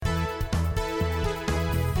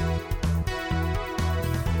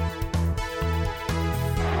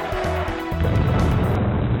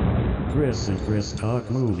Chris and Chris Talk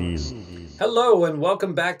Movies. Hello and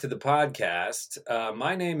welcome back to the podcast.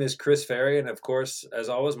 My name is Chris Ferry, and of course, as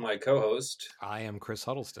always, my co-host. I am Chris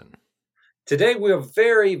Huddleston. Today, we are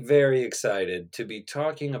very, very excited to be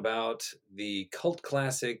talking about the cult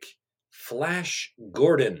classic Flash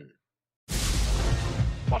Gordon.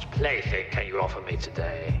 What plaything can you offer me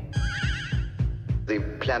today? The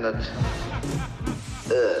planet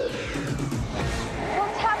Earth.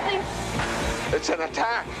 What's happening? It's an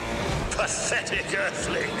attack! Pathetic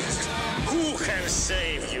Earthlings! Who can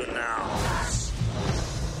save you now?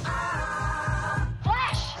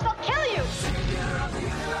 Flash! They'll kill you!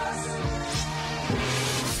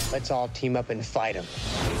 Let's all team up and fight him.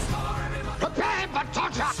 Prepare for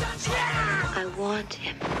torture! I want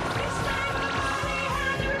him.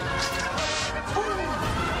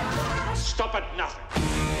 Stop at nothing!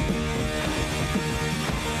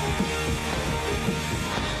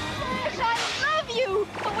 Flash, I love you!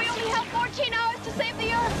 But we only have 14 hours to save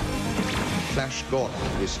the Earth! Flash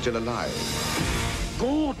Gordon is still alive.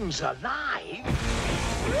 Gordon's alive?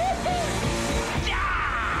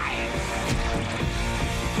 Die!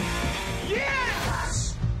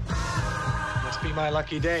 Yes! Must be my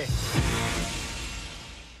lucky day.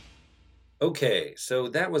 Okay, so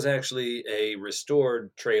that was actually a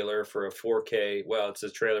restored trailer for a 4K. Well, it's a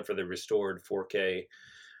trailer for the restored 4K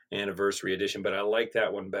anniversary edition, but I like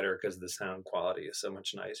that one better because the sound quality is so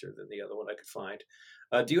much nicer than the other one I could find.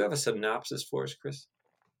 Do you have a synopsis for us, Chris?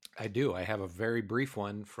 I do. I have a very brief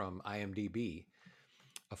one from IMDb.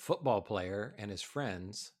 A football player and his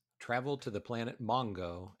friends travel to the planet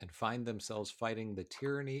Mongo and find themselves fighting the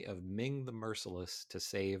tyranny of Ming the Merciless to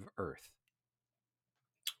save Earth.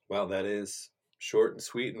 Well, that is short and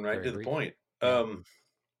sweet and right Very to the brief. point. Yeah.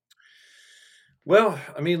 Well,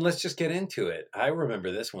 I mean, let's just get into it. I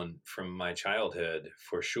remember this one from my childhood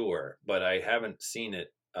for sure, but I haven't seen it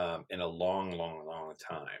in a long, long, long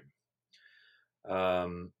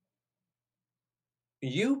time.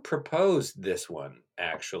 You proposed this one,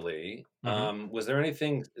 actually. Was there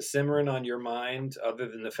anything simmering on your mind other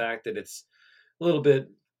than the fact that it's a little bit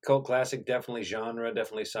cult classic, definitely genre,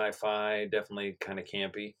 definitely sci-fi, definitely kind of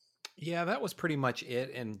campy? Yeah, that was pretty much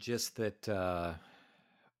it. And just that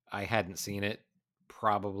I hadn't seen it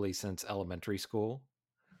probably since elementary school.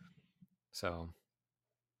 So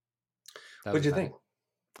that What'd was you about think? it.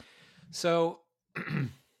 So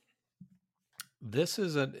this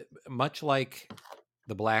is a much like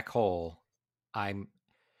the Black Hole. I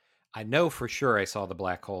know for sure I saw the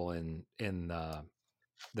Black Hole in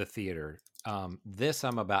the theater. This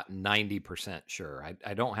I'm about 90% sure.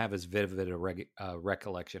 I don't have as vivid a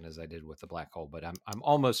recollection as I did with the Black Hole, but I'm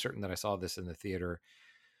almost certain that I saw this in the theater.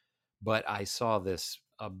 But I saw this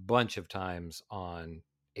a bunch of times on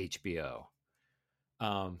HBO,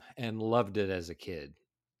 and loved it as a kid.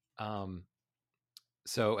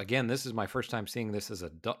 So again, this is my first time seeing this as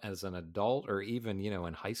an adult, or even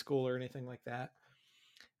in high school or anything like that.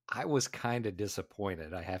 I was kind of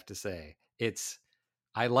disappointed, I have to say.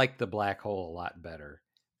 I like the Black Hole a lot better.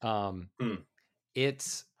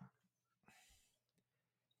 It's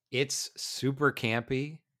super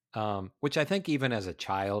campy, which I think even as a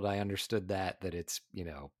child I understood that it's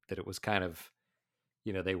that it was kind of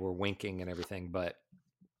they were winking and everything, but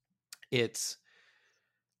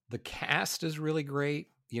the cast is really great.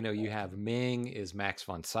 You have Ming is Max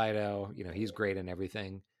von Sydow. He's great in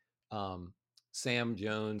everything. Sam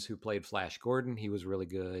Jones, who played Flash Gordon, he was really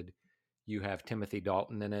good. You have Timothy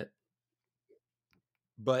Dalton in it.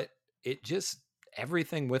 But it just,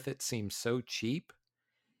 everything with it seems so cheap.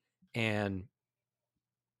 And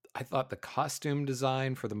I thought the costume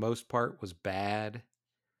design for the most part was bad.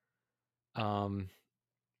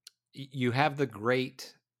 You have the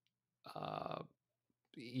great,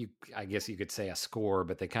 I guess you could say a score,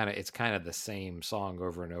 but it's kind of the same song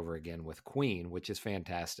over and over again with Queen, which is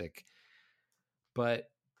fantastic.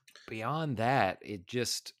 But beyond that, it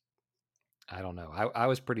just, I don't know. I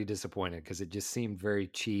was pretty disappointed because it just seemed very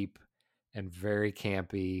cheap and very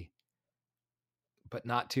campy, but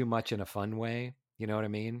not too much in a fun way. You know what I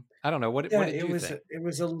mean? I don't know. What did you think? It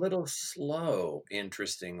was a little slow,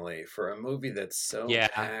 interestingly, for a movie that's so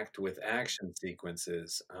packed with action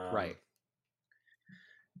sequences. Right.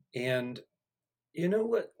 And you know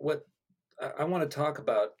what I want to talk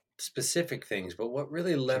about specific things, but what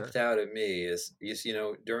really leapt out at me is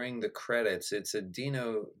during the credits, it's a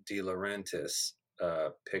Dino De Laurentiis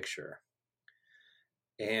picture,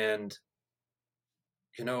 and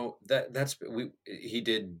he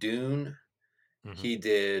did Dune, he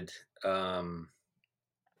did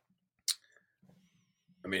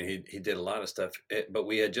he did a lot of stuff, but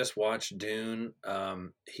we had just watched Dune.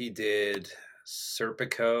 He did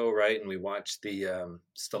Serpico, right? And we watched the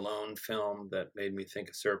Stallone film that made me think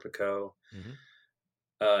of Serpico.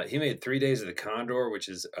 Mm-hmm. He made 3 Days of the Condor, which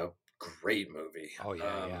is a great movie. Oh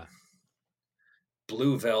yeah.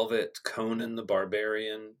 Blue Velvet, Conan the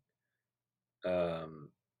Barbarian,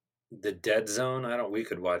 The Dead Zone. We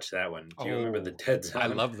could watch that one. Do you remember The Dead Zone? I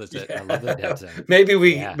love the Dead Zone. maybe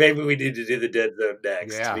we need to do The Dead Zone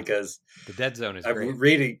next, because the Dead Zone is I'm great.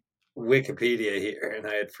 reading Wikipedia here, and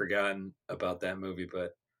I had forgotten about that movie.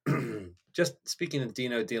 But just speaking of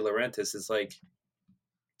Dino De Laurentiis, it's like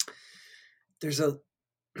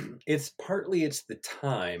it's the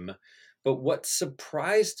time, but what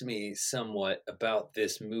surprised me somewhat about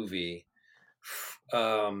this movie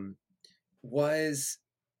was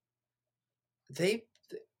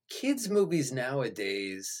kids movies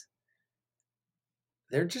nowadays,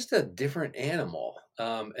 they're just a different animal.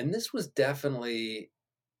 And this was definitely,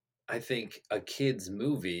 I think, a kids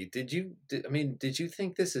movie. Did you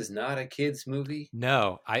think this is not a kids movie?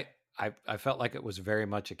 No, I felt like it was very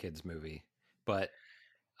much a kids movie, but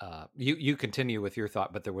you continue with your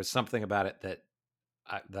thought. But there was something about it that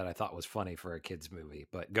I thought was funny for a kids movie.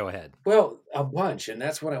 But go ahead. Well, a bunch, and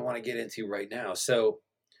that's what I want to get into right now. So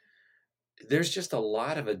there's just a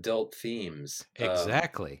lot of adult themes.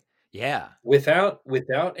 Exactly. Yeah. Without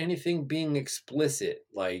anything being explicit,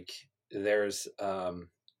 like there's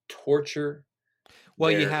torture. Well,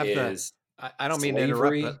 you have I don't mean to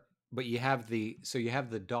interrupt, but you have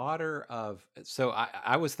the daughter of,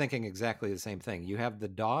 I was thinking exactly the same thing. You have the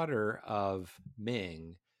daughter of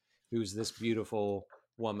Ming, who's this beautiful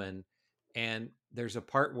woman, and there's a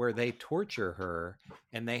part where they torture her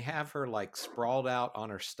and they have her like sprawled out on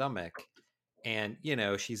her stomach, and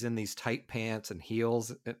she's in these tight pants and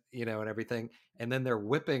heels, and everything, and then they're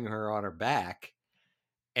whipping her on her back,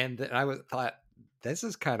 and I thought, this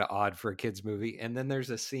is kind of odd for a kids movie. And then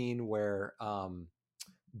there's a scene where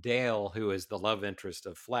Dale, who is the love interest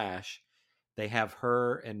of Flash, they have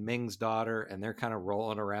her and Ming's daughter, and they're kind of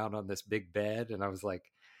rolling around on this big bed, and I was like,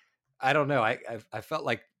 I don't know, I felt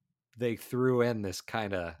like they threw in this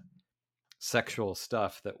kind of sexual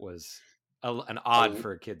stuff that was an odd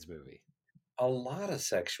for a kids movie. A lot of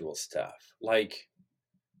sexual stuff. Like,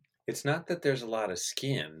 it's not that there's a lot of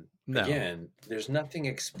skin. No. Again, there's nothing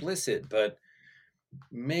explicit, but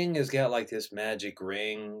Ming has got like this magic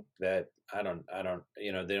ring that I don't,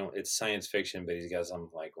 it's science fiction, but he's got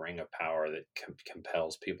some like ring of power that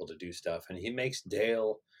compels people to do stuff. And he makes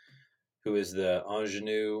Dale, who is the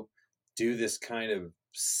ingenue, do this kind of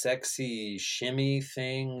sexy shimmy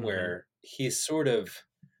thing where he's sort of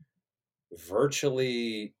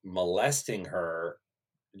virtually molesting her,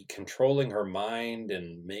 controlling her mind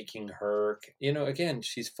and making her, again,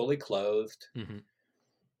 she's fully clothed,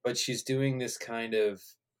 but she's doing this kind of,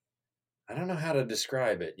 I don't know how to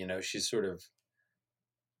describe it. She's sort of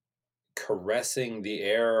caressing the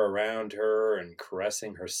air around her and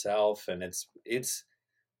caressing herself. And it's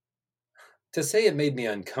to say it made me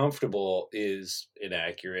uncomfortable is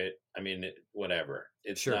inaccurate. I mean, whatever.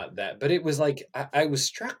 It's not that, but it was like, I was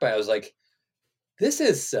struck by, I was like, this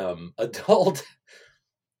is some adult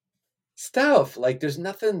stuff. Like, there's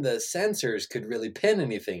nothing the censors could really pin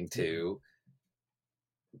anything to,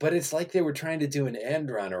 but it's like they were trying to do an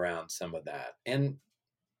end run around some of that. And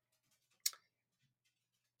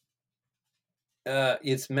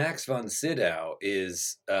it's Max von Sydow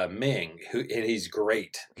is Ming, and he's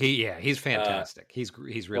great. He's fantastic. He's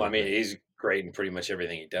really well. I mean, he's great in pretty much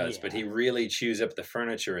everything he does, but he really chews up the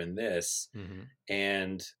furniture in this.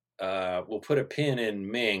 And we'll put a pin in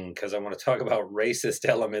Ming because I want to talk about racist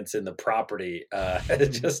elements in the property,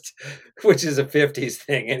 which is a 50s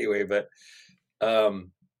thing anyway. But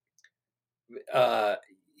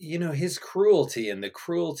his cruelty and the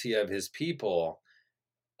cruelty of his people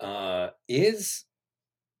is,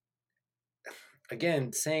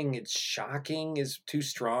 again, saying it's shocking is too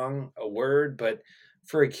strong a word, but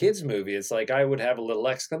for a kids movie, it's like I would have a little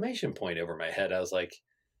exclamation point over my head. I was like,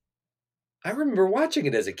 I remember watching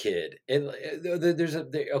it as a kid. And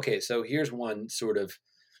okay, so here's one sort of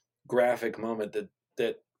graphic moment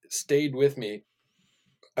that stayed with me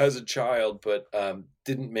as a child, but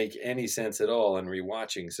didn't make any sense at all in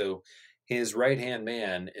rewatching. So his right-hand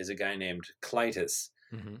man is a guy named Clytus.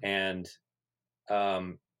 And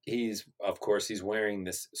he's wearing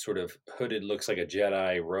this sort of hooded, looks like a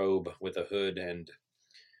Jedi robe with a hood, and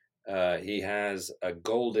he has a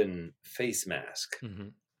golden face mask.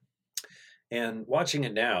 And watching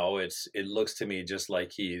it now, it looks to me just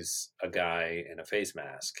like he's a guy in a face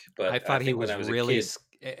mask. But I thought he was really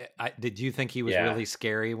Did you think he was Yeah. really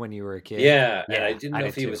scary when you were a kid? Yeah, and I didn't know did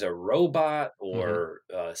if he too. was a robot or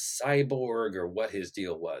a cyborg or what his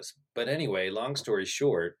deal was. But anyway, long story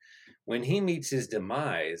short, when he meets his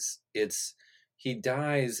demise, he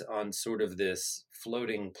dies on sort of this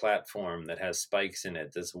floating platform that has spikes in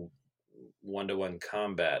it, this one-to-one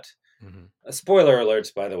combat. Spoiler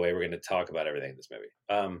alerts, by the way, we're going to talk about everything in this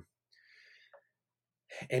movie.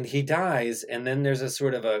 And he dies, and then there's a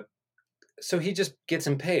sort of so he just gets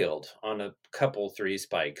impaled on a couple 3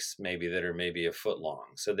 spikes, maybe that are maybe a foot long.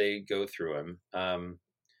 So they go through him. And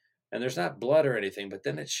there's not blood or anything, but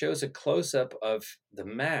then it shows a close-up of the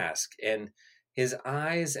mask, and his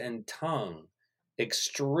eyes and tongue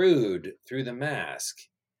extrude through the mask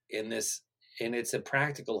and it's a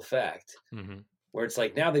practical effect. Where it's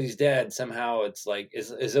like, now that he's dead, somehow it's like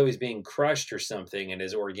as though he's being crushed or something, and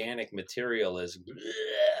his organic material is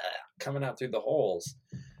coming out through the holes.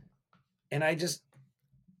 And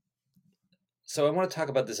so I want to talk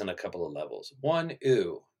about this on a couple of levels. One,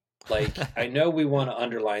 like, I know we want to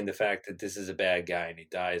underline the fact that this is a bad guy and he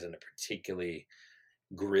dies in a particularly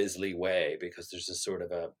grisly way, because there's a sort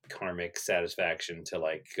of a karmic satisfaction to,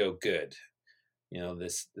 like, go good.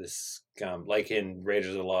 This like in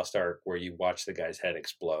Raiders of the Lost Ark, where you watch the guy's head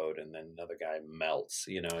explode and then another guy melts,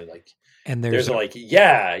 like, and there's like,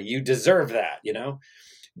 yeah, you deserve that,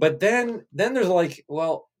 but then there's like,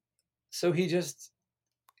 well, so he just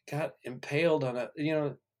got impaled on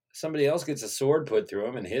somebody else gets a sword put through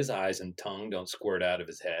him and his eyes and tongue don't squirt out of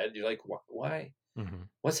his head. You're like, why?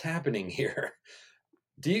 What's happening here?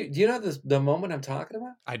 Do you know the moment I'm talking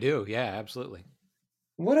about? I do. Yeah, absolutely.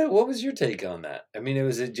 What was your take on that? I mean,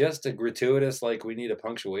 was it just a gratuitous, like, we need a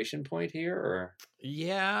punctuation point here, or?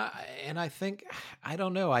 Yeah, and I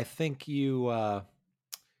don't know. I think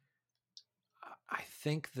I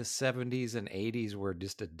think the 70s and 80s were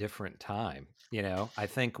just a different time. I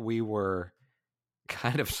think we were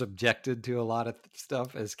kind of subjected to a lot of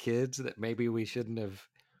stuff as kids that maybe we shouldn't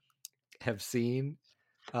have seen.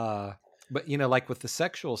 But like with the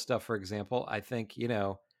sexual stuff, for example, I think,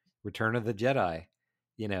 Return of the Jedi,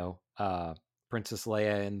 Princess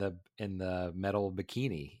Leia in the metal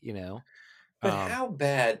bikini, But how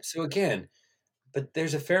bad? So again, but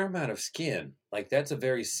there's a fair amount of skin. Like, that's a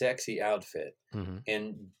very sexy outfit.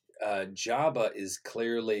 And Jabba is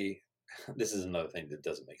clearly, this is another thing that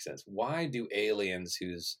doesn't make sense. Why do aliens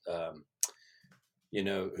who's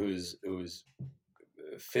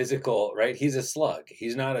physical, right? He's a slug.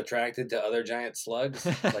 He's not attracted to other giant slugs.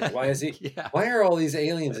 Like, why is he? Yeah. Why are all these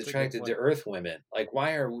aliens attracted to Earth women? Like,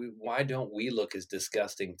 why don't we look as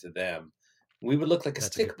disgusting to them? We would look like a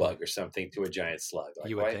stick bug or something to a giant slug. Like,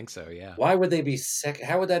 you would think so, yeah. Why would they be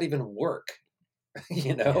how would that even work?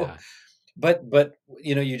 Yeah. But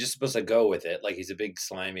you're just supposed to go with it. Like, he's a big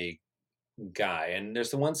slimy guy. And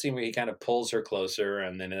there's the one scene where he kind of pulls her closer,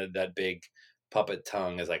 and then that big puppet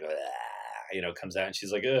tongue is like, comes out, and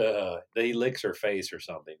she's like, ugh. Then he licks her face or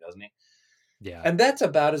something, doesn't he? Yeah. And that's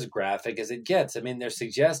about as graphic as it gets. I mean, they're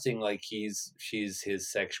suggesting like she's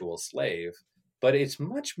his sexual slave, but it's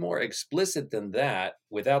much more explicit than that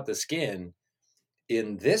without the skin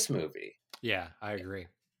in this movie. Yeah, I agree.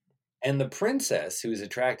 And the princess who's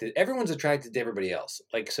everyone's attracted to everybody else.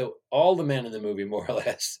 Like, so all the men in the movie, more or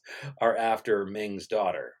less, are after Ming's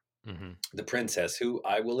daughter, the princess, who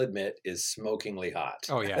I will admit is smokingly hot.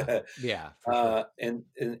 Oh yeah, yeah. Sure. And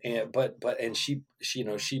she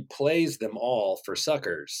plays them all for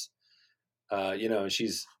suckers. I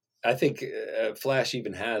think Flash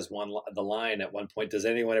even has the line at one point, does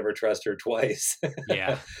anyone ever trust her twice?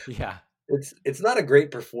 Yeah. It's not a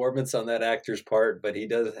great performance on that actor's part, but he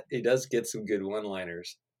does get some good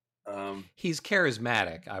one-liners. He's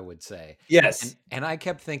charismatic, I would say. Yes. And I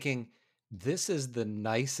kept thinking, this is the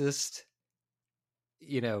nicest,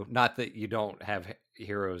 not that you don't have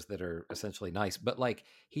heroes that are essentially nice, but like,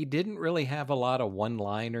 he didn't really have a lot of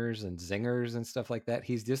one-liners and zingers and stuff like that.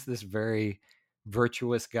 He's just this very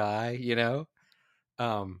virtuous guy,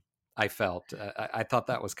 I felt. I thought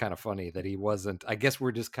that was kind of funny that he wasn't. I guess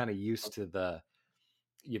we're just kind of used to the,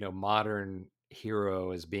 modern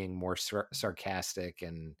hero as being more sarcastic,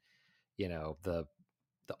 and the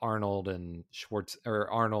Arnold and Stallone,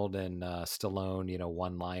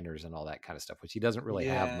 one-liners and all that kind of stuff, which he doesn't really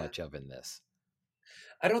have much of in this.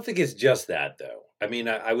 I don't think it's just that, though. I mean,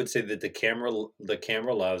 I would say that the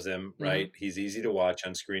camera loves him, right? He's easy to watch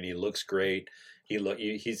on screen. He looks great.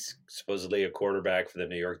 He's supposedly a quarterback for the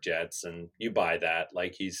New York Jets, and you buy that.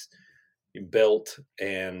 Like, he's built,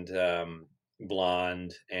 and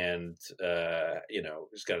blonde, and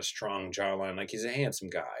he's got a strong jawline. Like, he's a handsome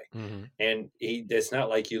guy. Mm-hmm. And it's not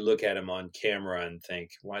like you look at him on camera and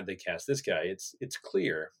think, why'd they cast this guy? It's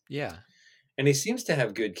clear. Yeah. And he seems to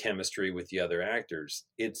have good chemistry with the other actors.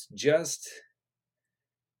 It's just,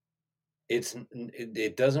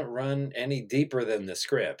 it doesn't run any deeper than the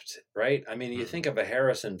script, right? I mean, you think of a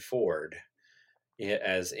Harrison Ford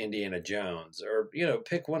as Indiana Jones, or,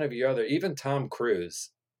 pick one of your other, even Tom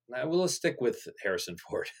Cruise. Now, we'll stick with Harrison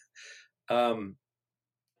Ford. In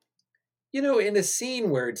a scene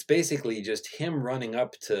where it's basically just him running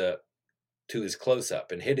up to his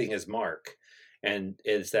close-up and hitting his mark, and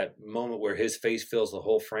it's that moment where his face fills the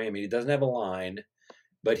whole frame, and he doesn't have a line,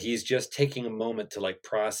 but he's just taking a moment to like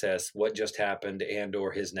process what just happened and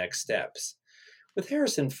or his next steps. With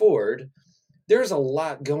Harrison Ford, there's a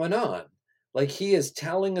lot going on. Like, he is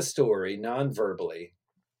telling a story non-verbally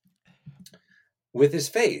with his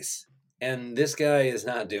face, and this guy is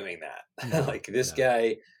not doing that.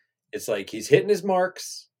 Guy, it's like he's hitting his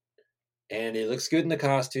marks, and he looks good in the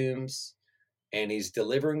costumes, and he's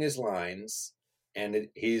delivering his lines, and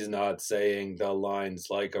he's not saying the lines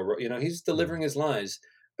like he's delivering his lines,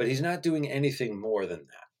 but he's not doing anything more than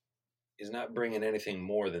that. He's not bringing anything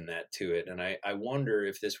more than that to it. And I wonder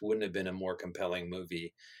if this wouldn't have been a more compelling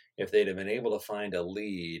movie if they'd have been able to find a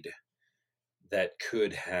lead that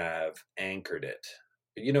could have anchored it,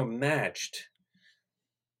 matched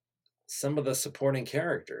some of the supporting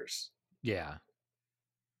characters. Yeah.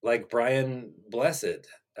 Like Brian Blessed,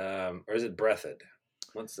 or is it Breathed?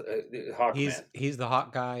 What's Hawkman? He's the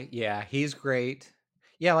Hawk guy. Yeah, he's great.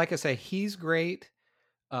 Yeah, like I say, he's great.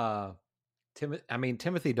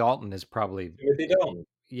 Timothy Dalton is probably Timothy Dalton.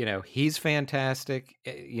 He's fantastic.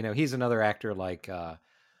 He's another actor like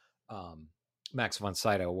Max von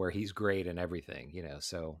Sydow, where he's great in everything.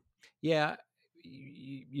 So yeah,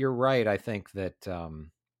 you're right. I think that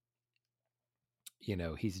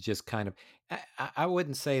he's just kind of. I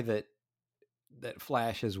wouldn't say that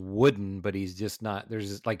Flash is wooden, but he's just not.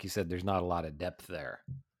 There's, like you said, there's not a lot of depth there.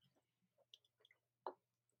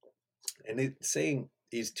 And saying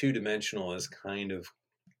he's two-dimensional is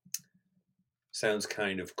sounds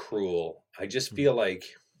kind of cruel. I just feel like,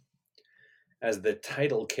 as the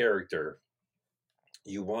title character,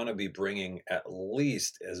 you want to be bringing at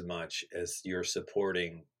least as much as your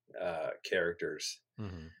supporting characters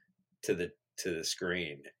to the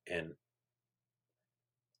screen. And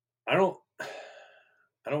I don't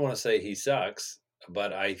want to say he sucks,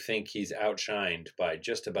 but I think he's outshined by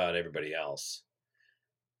just about everybody else.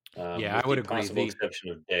 I would agree. Possible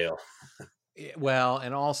exception of Dale. Well,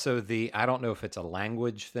 and also I don't know if it's a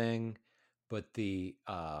language thing, but the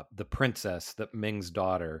princess, that Ming's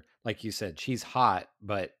daughter, like you said, she's hot,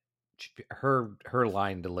 but her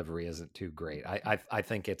line delivery isn't too great. I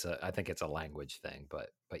think it's a language thing, but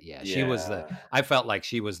yeah, she was I felt like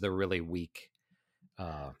she was the really weak.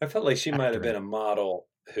 I felt like she might have been a model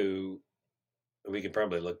who. We could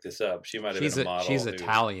probably look this up. She might have been a model. She's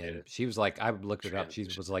Italian. She was like, I looked it up. She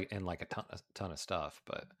was like in like a ton of stuff.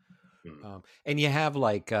 But and you have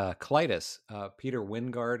like Clytus, Peter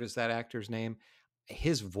Wingard is that actor's name.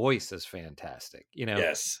 His voice is fantastic.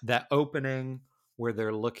 Yes. That opening where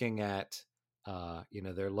they're looking at,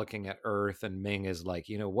 they're looking at Earth, and Ming is like,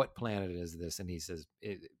 what planet is this? And he says,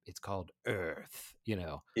 it's called Earth.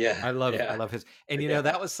 Yeah. I love his. And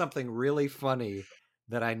that was something really funny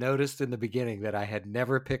that I noticed in the beginning that I had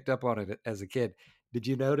never picked up on it as a kid. Did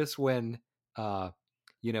you notice when,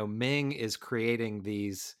 Ming is creating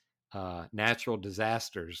these natural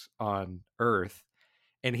disasters on Earth,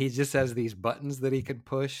 and he just has these buttons that he can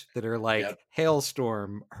push that are like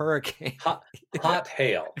hailstorm, hurricane, hot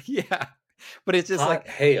hail. Yeah, but it's just hot like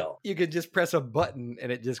hail. You could just press a button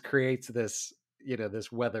and it just creates this,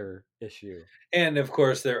 this weather issue. And of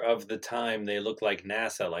course, they're of the time. They look like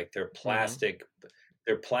NASA, like they're plastic.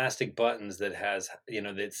 They're plastic buttons that has,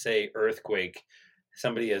 that say earthquake.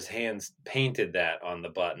 Somebody has hands painted that on the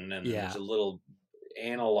button, and there's a little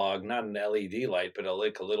analog, not an LED light, but a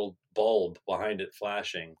little bulb behind it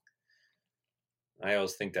flashing. I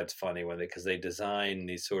always think that's funny because they design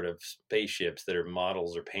these sort of spaceships that are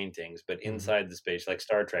models or paintings, but inside the space, like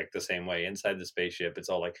Star Trek, the same way. Inside the spaceship, it's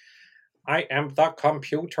all like, I am the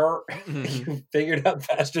computer. You figured out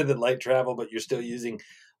faster than light travel, but you're still using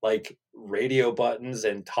like radio buttons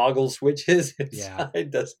and toggle switches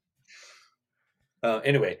inside.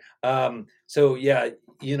 Anyway, so yeah,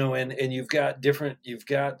 and you've got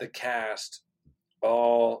the cast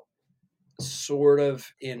all sort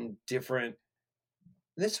of in different.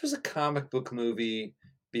 This was a comic book movie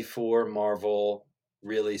before Marvel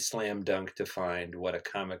really slam dunk defined what a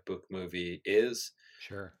comic book movie is.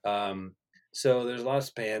 Sure. So there's a lot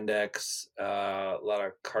of spandex, a lot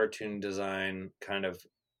of cartoon design, kind of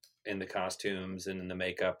in the costumes and in the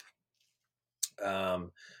makeup.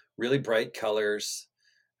 Really bright colors.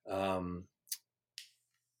 Um,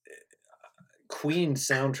 Queen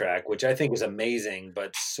soundtrack, which I think is amazing,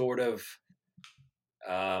 but sort of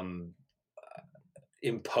um,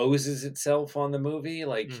 imposes itself on the movie.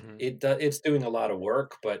 Like it's doing a lot of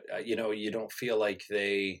work, but you don't feel like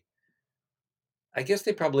they. I guess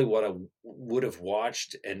they probably would have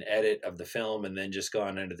watched an edit of the film and then just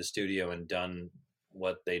gone into the studio and done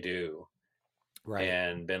what they do, Right.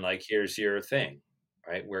 and been like, "Here's your thing."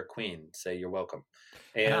 Right, we're Queen. Say you're welcome.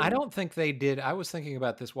 And I don't think they did. I was thinking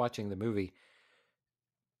about this watching the movie.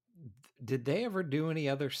 Did they ever do any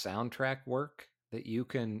other soundtrack work that you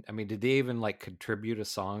can? I mean, did they even like contribute a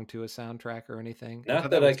song to a soundtrack or anything? Not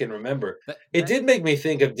that I can remember. It did make me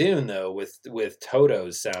think of Dune, though, with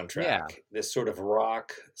Toto's soundtrack. Yeah. This sort of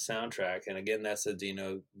rock soundtrack, and again, that's a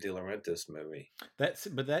Dino De Laurentiis movie. But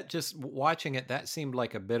that just watching it, that seemed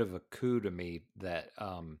like a bit of a coup to me that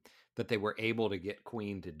that they were able to get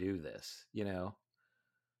Queen to do this. You know?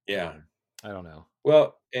 Yeah. I don't know.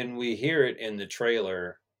 Well, and we hear it in the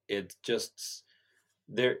trailer. It just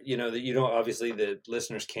there, obviously the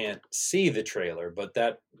listeners can't see the trailer, but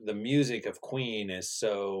that the music of Queen is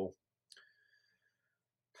so.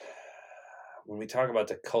 When we talk about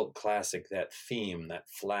the cult classic, that theme, that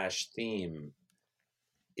Flash theme,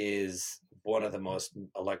 is one of the most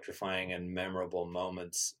electrifying and memorable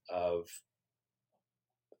moments of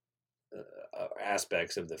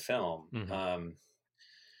aspects of the film.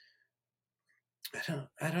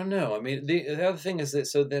 I don't know. I mean, the other thing is that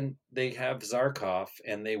so then they have Zarkov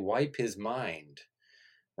and they wipe his mind,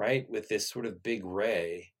 right, with this sort of big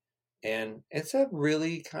ray, and it's a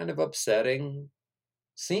really kind of upsetting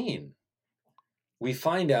scene. We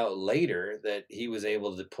find out later that he was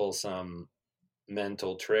able to pull some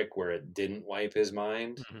mental trick where it didn't wipe his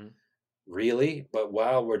mind, really. But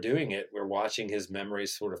while we're doing it, we're watching his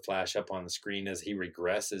memories sort of flash up on the screen as he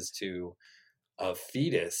regresses to a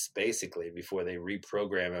fetus, basically, before they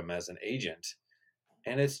reprogram him as an agent.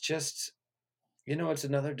 And it's just, it's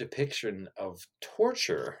another depiction of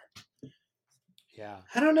torture. Yeah.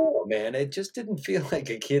 I don't know, man. It just didn't feel like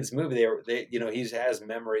a kid's movie. He has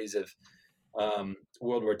memories of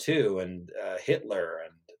World War II and Hitler,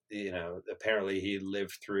 and apparently he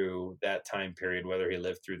lived through that time period, whether he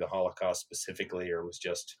lived through the Holocaust specifically or was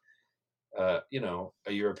just a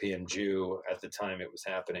European Jew at the time it was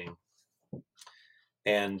happening.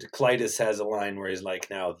 And Clytus has a line where he's like,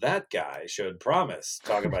 "Now that guy showed promise,"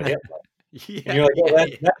 talking about Hitler. And you're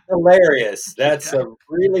like, that's hilarious. That's a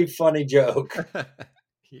really funny joke.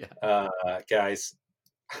 Guys,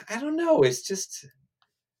 I don't know. It's just,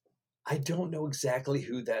 I don't know exactly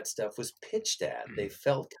who that stuff was pitched at. They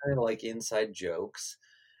felt kind of like inside jokes,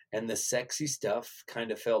 and the sexy stuff kind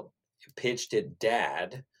of felt pitched at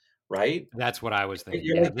Dad, right? That's what I was thinking.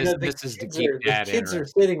 You're like, this is to keep Dad the kids are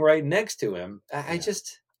sitting right next to him.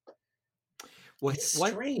 It's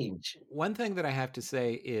strange. One thing that I have to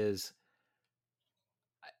say is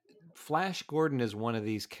Flash Gordon is one of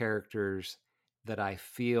these characters that I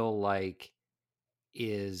feel like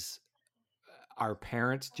is our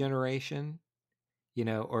parents' generation,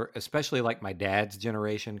 or especially like my dad's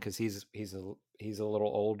generation, because he's a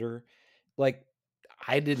little older. Like,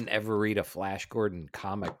 I didn't ever read a Flash Gordon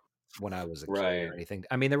comic when I was a kid or anything.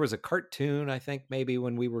 I mean, there was a cartoon, I think, maybe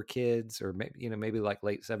when we were kids, or maybe like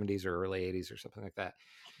late 70s or early 80s or something like that.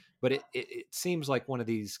 But it seems like one of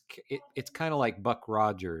these. It's kind of like Buck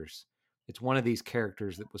Rogers. It's one of these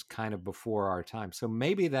characters that was kind of before our time. So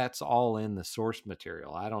maybe that's all in the source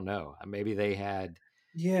material. I don't know. Maybe they had.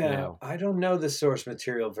 Yeah, I don't know the source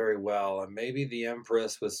material very well, and maybe the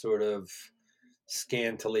Empress was sort of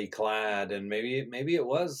scantily clad, and maybe it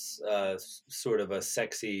was sort of a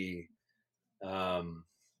sexy.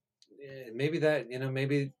 Maybe that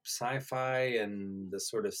maybe sci-fi and the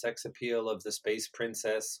sort of sex appeal of the space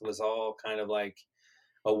princess was all kind of like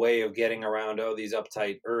a way of getting around these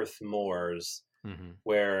uptight Earth Moors,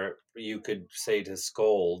 where you could say to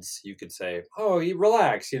scolds, you could say, "Oh, you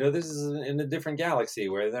relax. This is in a different galaxy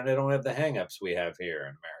where then they don't have the hangups we have here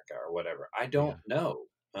in America or whatever." I don't know.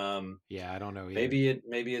 I don't know either.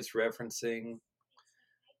 Maybe it's referencing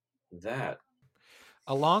that.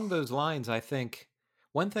 Along those lines, I think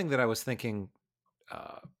one thing that I was thinking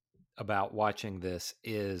about watching this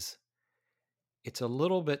is it's a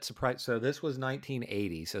little bit surprising. So this was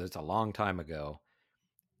 1980, so it's a long time ago.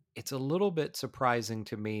 It's a little bit surprising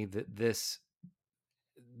to me that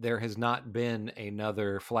there has not been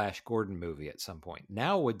another Flash Gordon movie at some point.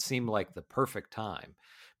 Now would seem like the perfect time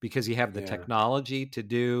because you have the technology to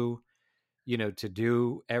do to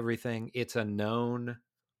do everything. It's a known,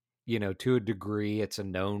 to a degree, it's a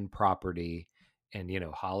known property, and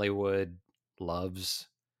Hollywood loves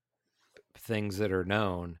things that are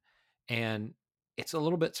known, and it's a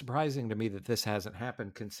little bit surprising to me that this hasn't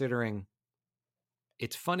happened, considering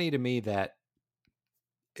it's funny to me that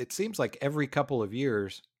it seems like every couple of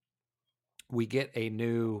years we get a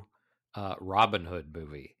new Robin Hood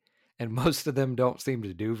movie, and most of them don't seem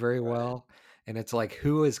to do very well. And it's like,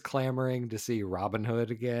 who is clamoring to see Robin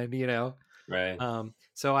Hood again? Right.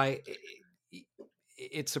 So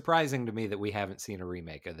it's surprising to me that we haven't seen a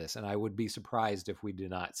remake of this, and I would be surprised if we do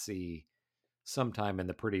not see sometime in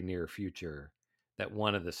the pretty near future that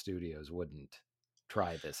one of the studios wouldn't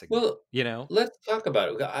try this again. Well, let's talk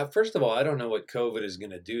about it. First of all, I don't know what COVID is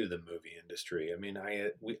going to do to the movie industry. I mean,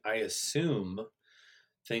 I assume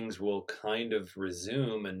things will kind of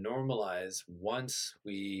resume and normalize once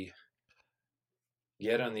we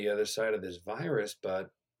get on the other side of this virus,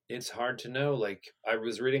 but it's hard to know. Like, I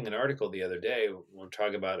was reading an article the other day, we're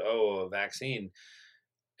talking about, a vaccine.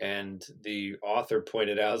 And the author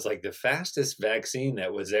pointed out, it's like the fastest vaccine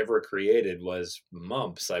that was ever created was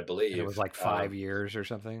mumps, I believe. And it was like 5 years or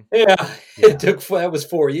something. Yeah, that was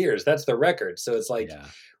 4 years. That's the record. So it's like,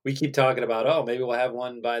 we keep talking about, maybe we'll have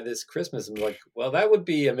one by this Christmas. And like, well, that would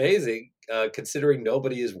be amazing, considering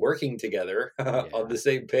nobody is working together on the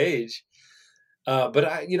same page.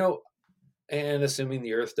 But and assuming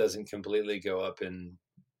the earth doesn't completely go up in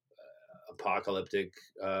apocalyptic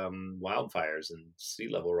wildfires and sea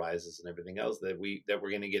level rises and everything else, that we're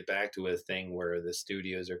going to get back to a thing where the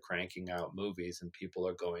studios are cranking out movies and people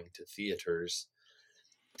are going to theaters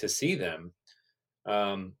to see them.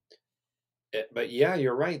 But yeah,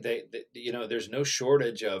 you're right. There's no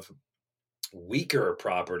shortage of weaker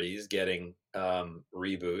properties getting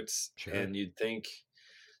reboots. Sure. And you'd think,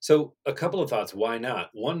 so a couple of thoughts. Why not?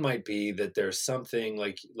 One might be that there's something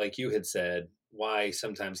like you had said, why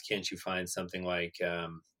sometimes can't you find something like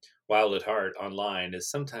Wild at Heart online, is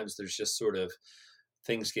sometimes there's just sort of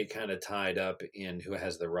things get kind of tied up in who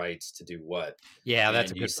has the rights to do what. Yeah,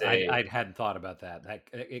 that's a good say. I hadn't thought about that.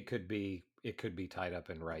 It could be tied up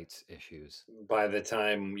in rights issues. By the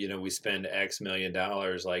time, we spend X million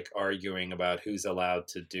dollars like arguing about who's allowed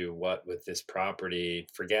to do what with this property,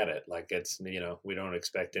 forget it. Like, it's, we don't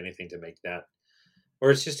expect anything to make that, or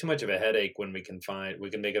it's just too much of a headache when we can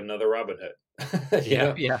make another Robin Hood.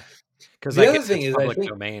 Yeah. Because the other thing is public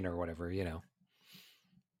domain or whatever, the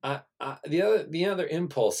other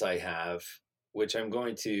impulse I have, which I'm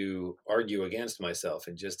going to argue against myself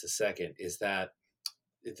in just a second, is that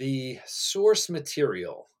the source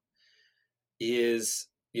material is,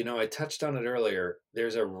 I touched on it earlier.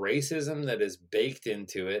 There's a racism that is baked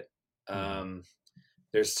into it.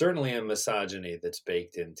 There's certainly a misogyny that's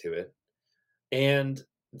baked into it. And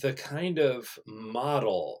the kind of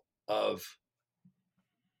model of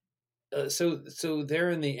so they're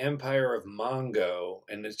in the empire of Mongo,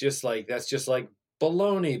 and it's just like, that's just like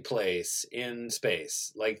Baloney Place in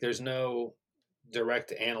space. Like, there's no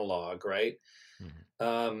direct analog, right?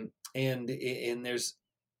 And there's,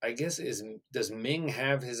 I guess, does Ming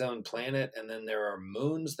have his own planet, and then there are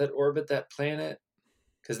moons that orbit that planet?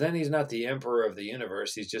 Because then he's not the emperor of the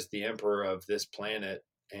universe; he's just the emperor of this planet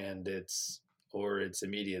and its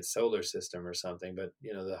immediate solar system or something. But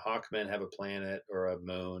the Hawkmen have a planet or a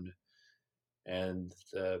moon, and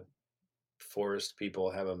the forest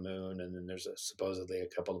people have a moon, and then there's supposedly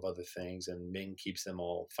a couple of other things, and Ming keeps them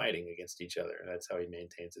all fighting against each other. That's how he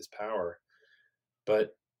maintains his power.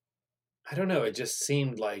 But I don't know, it just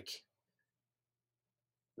seemed like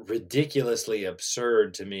ridiculously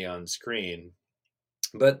absurd to me on screen.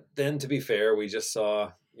 But then, to be fair, we just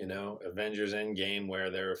saw, Avengers Endgame,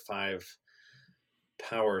 where there are 5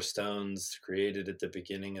 power stones created at the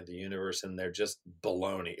beginning of the universe, and they're just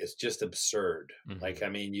baloney. It's just absurd. Like, I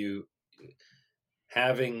mean,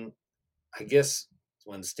 I guess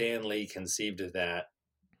when Stan Lee conceived of that,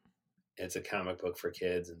 it's a comic book for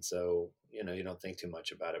kids, and so you don't think too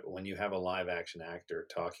much about it. But when you have a live action actor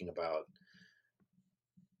talking about,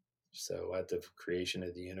 so at the creation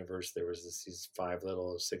of the universe, there was these 5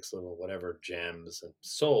 little, 6 little, whatever gems, and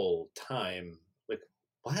soul, time. Like,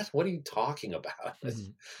 what are you talking about?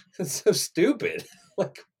 It's so stupid.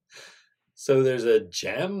 Like, so there's a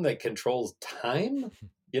gem that controls time.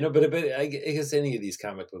 But I guess any of these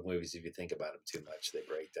comic book movies, if you think about them too much, they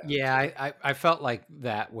break down. Yeah, I felt like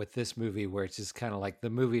that with this movie, where it's just kind of like the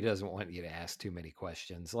movie doesn't want you to ask too many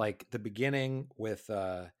questions. Like the beginning with,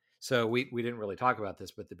 so we didn't really talk about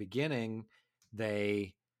this, but the beginning,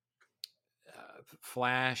 they,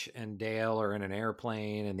 Flash and Dale are in an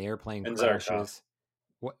airplane, and the airplane crashes.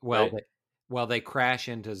 Well, right? Well, they crash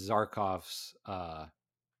into Zarkov's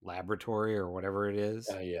laboratory or whatever it is,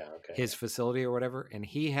 yeah, okay. his facility or whatever, and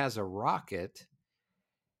he has a rocket,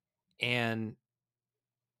 and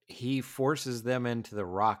he forces them into the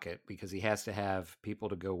rocket because he has to have people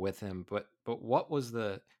to go with him. But what was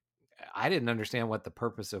I didn't understand what the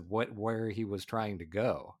purpose of where he was trying to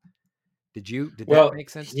go. Did that make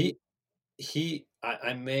sense to you?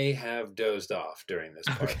 I may have dozed off during this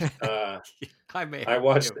part. Okay. I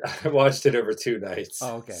watched it over 2 nights.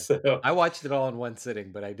 Oh, okay. So I watched it all in one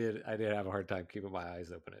sitting, but I did have a hard time keeping my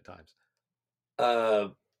eyes open at times.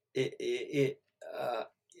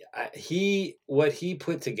 What he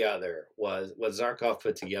put together was what Zarkov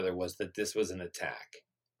put together was that this was an attack.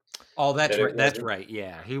 Oh, that's right. That's right.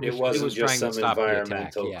 Yeah, it wasn't just some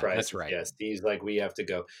environmental crisis. Yeah, that's right. Yes, he's like, we have to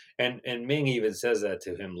go. And Ming even says that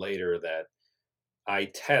to him later, that I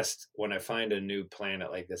test when I find a new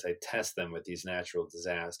planet like this, I test them with these natural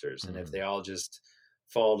disasters, and if they all just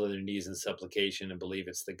fall to their knees in supplication and believe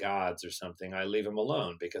it's the gods or something, I leave them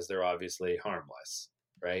alone because they're obviously harmless,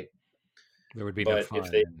 right? There would be no fun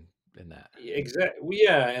in that. Exactly.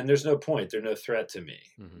 Yeah, and there's no point. They're no threat to me.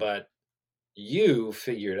 Mm-hmm. But you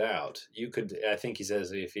figured out. You could. I think he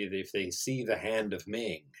says if they see the hand of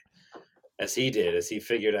Ming, as he did, as he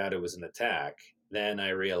figured out it was an attack, then I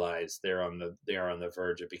realized they are on the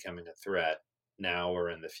verge of becoming a threat now or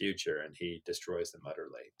in the future, and he destroys them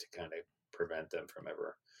utterly to kind of prevent them from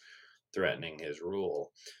ever threatening his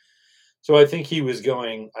rule. So I think he was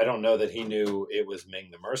going, I don't know that he knew it was Ming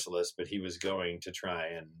the Merciless, but he was going to try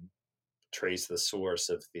and trace the source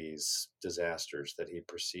of these disasters that he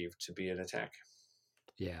perceived to be an attack.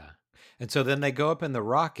 Yeah. And so then they go up in the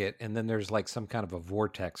rocket, and then there's like some kind of a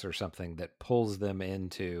vortex or something that pulls them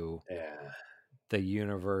into the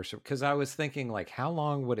universe. Because I was thinking, like, how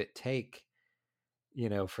long would it take,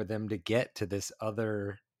 for them to get to these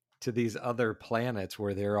other planets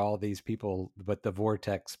where there are all these people, but the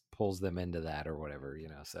vortex pulls them into that or whatever,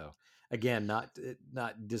 So again, not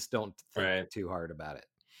just don't think too hard about it.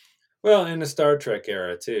 Well, in the Star Trek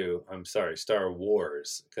era too, Star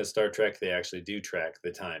Wars, because Star Trek, they actually do track the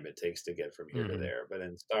time it takes to get from here to there. But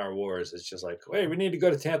in Star Wars, it's just like, hey, we need to go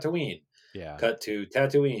to Tatooine. Yeah. Cut to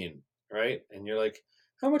Tatooine, right? And you're like,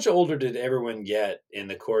 how much older did everyone get in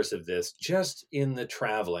the course of this, just in the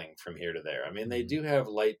traveling from here to there? I mean, they do have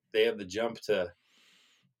they have the jump to,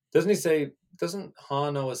 doesn't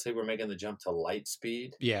Han always say we're making the jump to light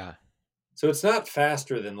speed? Yeah. So it's not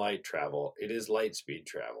faster than light travel. It is light speed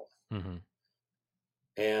travel. Mm-hmm.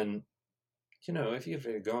 And, if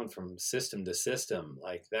you're going from system to system,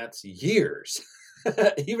 like that's years,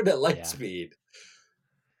 even at light speed.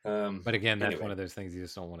 But again, that's one of those things you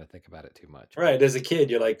just don't want to think about it too much. Right. As a kid,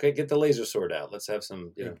 you're like, hey, get the laser sword out. Let's have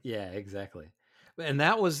some, Yeah, exactly. And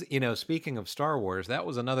that was, speaking of Star Wars, that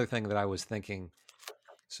was another thing that I was thinking.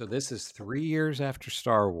 So this is 3 years after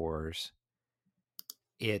Star Wars.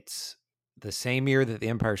 It's the same year that The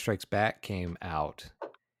Empire Strikes Back came out.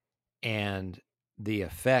 And the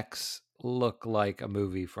effects look like a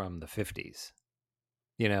movie from the 50s,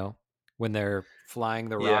 when they're flying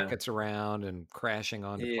the rockets around and crashing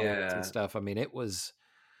onto planets and stuff. I mean,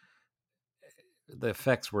 the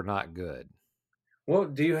effects were not good. Well,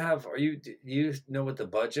 do you know what the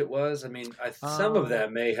budget was? I mean, some of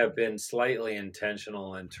that may have been slightly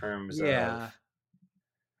intentional in terms of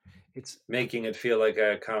it's making it feel like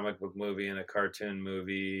a comic book movie and a cartoon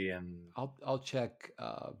movie. And I'll check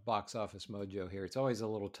Box Office Mojo here. It's always a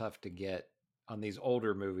little tough to get on these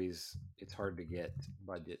older movies. It's hard to get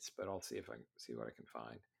budgets, but I'll see what I can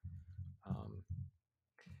find. I'll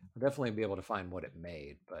definitely be able to find what it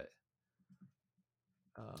made, but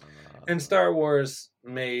and Star Wars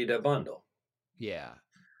made a bundle. Yeah.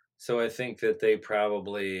 So I think that they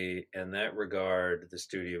probably, in that regard, the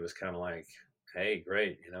studio was kind of like, hey,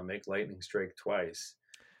 great, make Lightning Strike twice.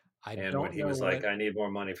 And when he was like, I need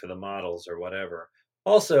more money for the models or whatever.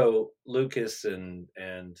 Also, Lucas and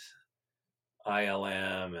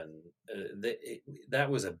ILM and that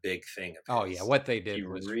was a big thing. Oh yeah, what they did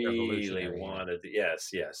was really wanted.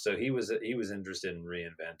 Yes. So he was interested in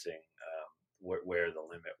reinventing where the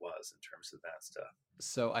limit was in terms of that stuff.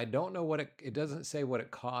 So I don't know what it doesn't say what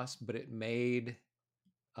it cost, but it made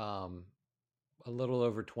a little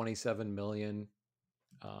over 27 million.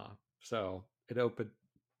 So it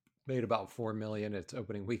made about 4 million its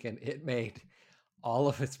opening weekend. It made all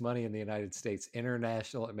of its money in the United States.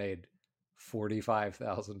 International, it made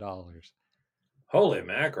 $45,000. Holy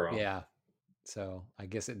mackerel. Yeah. So I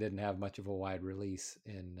guess it didn't have much of a wide release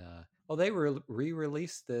they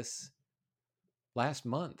re-released this last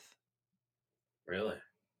month. Really?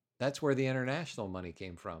 That's where the international money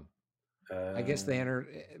came from. I guess they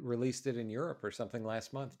released it in Europe or something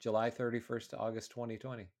last month, July 31st to August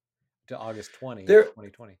 2020, to August 20, There,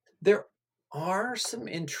 2020. there are some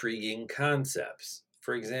intriguing concepts.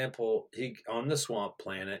 For example, on the swamp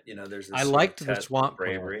planet, there's this I sort liked of the test of swamp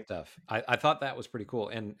planet bravery. stuff. I thought that was pretty cool.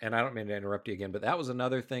 And I don't mean to interrupt you again, but that was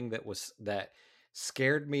another thing that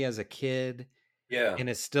scared me as a kid. Yeah. And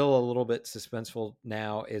it's still a little bit suspenseful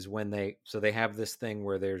now, is when they have this thing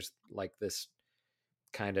where there's like this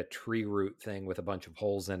kind of tree root thing with a bunch of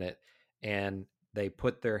holes in it, and they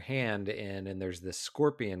put their hand in, and there's this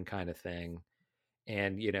scorpion kind of thing.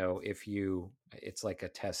 And it's like a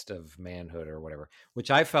test of manhood or whatever,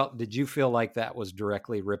 which I felt. Did you feel like that was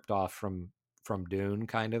directly ripped off from Dune,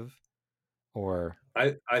 kind of? Or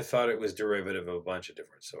I thought it was derivative of a bunch of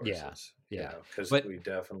different sources. Yeah. Because we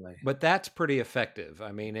definitely. But that's pretty effective.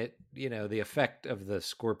 I mean, the effect of the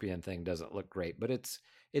scorpion thing doesn't look great, but it's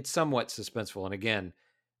somewhat suspenseful. And again,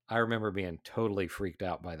 I remember being totally freaked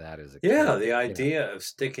out by that as a kid. Yeah, the idea of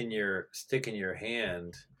sticking your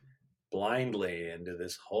hand blindly into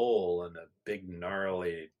this hole in a big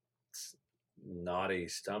gnarly knotty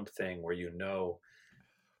stump thing where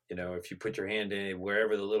if you put your hand in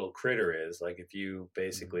wherever the little critter is, like if you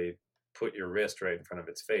basically put your wrist right in front of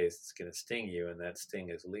its face, it's going to sting you, and that sting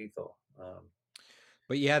is lethal.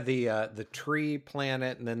 But yeah, the tree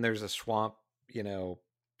planet, and then there's a swamp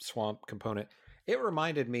component. It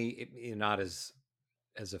reminded me, not as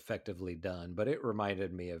effectively done, but it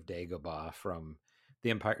reminded me of Dagobah from The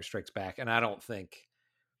Empire Strikes Back. And I don't think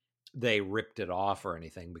they ripped it off or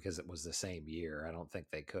anything because it was the same year. I don't think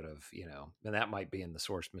they could have, and that might be in the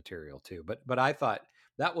source material too. But I thought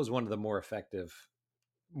that was one of the more effective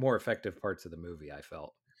parts of the movie, I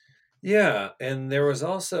felt. Yeah, and there was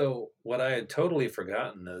also, what I had totally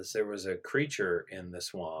forgotten, is there was a creature in the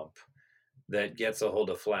swamp that gets a hold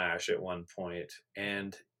of Flash at one point,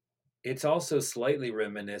 and it's also slightly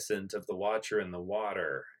reminiscent of the Watcher in the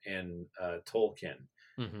Water in Tolkien.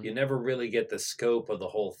 Mm-hmm. You never really get the scope of the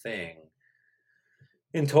whole thing.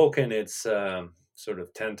 In Tolkien, it's sort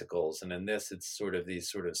of tentacles, and in this, it's sort of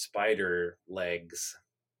these sort of spider legs.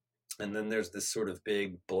 And then there's this sort of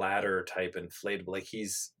big bladder type inflatable, like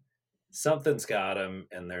something's got him,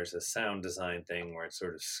 and there's a sound design thing where it's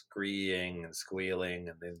sort of screeing and squealing,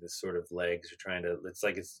 and then this sort of legs are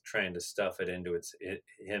it's trying to stuff it into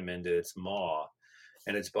him into its maw,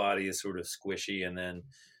 and its body is sort of squishy, and then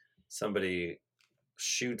somebody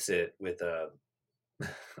shoots it with a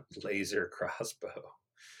laser crossbow,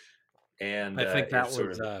 and I think that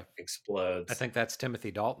sort of explodes. I think that's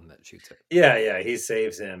Timothy Dalton that shoots it. Yeah, he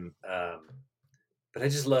saves him. But I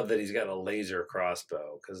just love that he's got a laser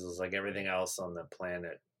crossbow, because it's like everything else on the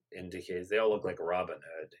planet indicates they all look like Robin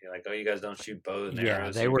Hood. You're like, oh, you guys don't shoot bows and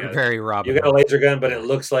arrows. They were very Robin. You got a laser gun, but it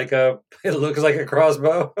looks like a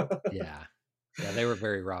crossbow. yeah, they were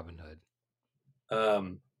very Robin Hood.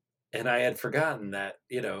 And I had forgotten that,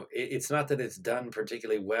 it's not that it's done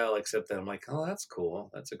particularly well, except that I'm like, oh, that's cool.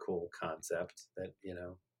 That's a cool concept that,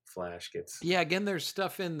 Flash gets. Yeah, again, there's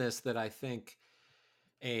stuff in this that I think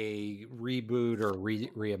a reboot or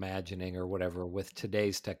reimagining or whatever with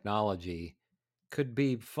today's technology could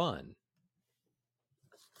be fun.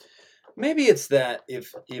 Maybe it's that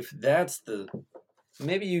if that's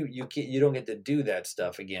maybe you don't get to do that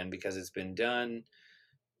stuff again because it's been done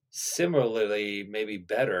similarly, maybe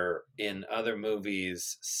better in other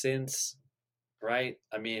movies since, right?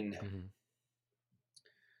 I mean,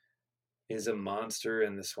 is a monster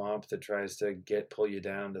in the swamp that tries to pull you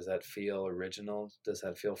down, does that feel original? Does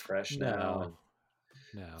that feel fresh now?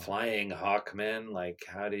 No. Flying Hawkmen, like,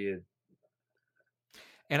 how do you?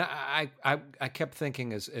 And I kept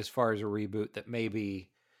thinking as far as a reboot that maybe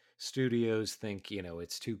studios think,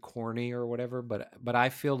 it's too corny or whatever, but I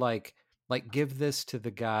feel like give this to the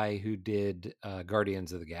guy who did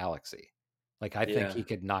Guardians of the Galaxy. Like, I think he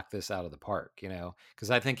could knock this out of the park, because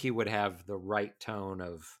I think he would have the right tone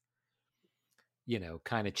of,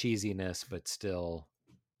 kind of cheesiness, but still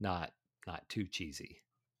not too cheesy.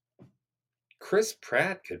 Chris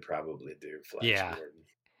Pratt could probably do Flash Gordon.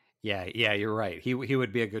 Yeah, you're right. He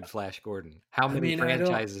would be a good Flash Gordon. How many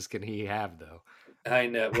franchises can he have, though? I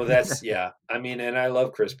know. Well, that's, I mean, and I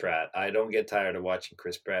love Chris Pratt. I don't get tired of watching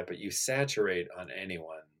Chris Pratt, but you saturate on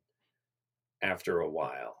anyone after a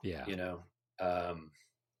while. Yeah.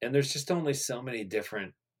 And there's just only so many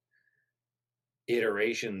different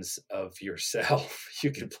iterations of yourself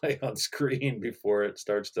you can play on screen before it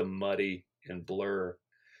starts to muddy and blur.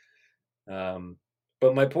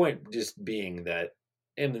 But my point just being that,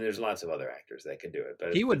 and there's lots of other actors that could do it,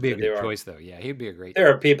 but he would be a good choice, though. Yeah, he'd be a great.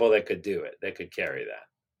 There are people that could do it, that could carry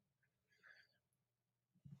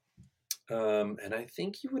And I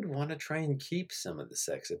think you would want to try and keep some of the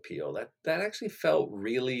sex appeal. That actually felt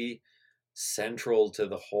really central to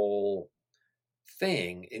the whole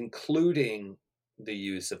thing, including the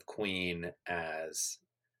use of Queen as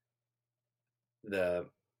the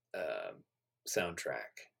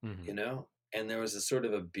soundtrack, you know? And there was a sort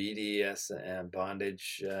of a BDSM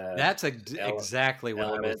bondage. That's exactly what I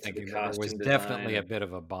was element to thinking. the That there was costume definitely a design. bit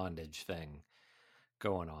of a bondage thing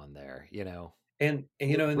going on there, you know, And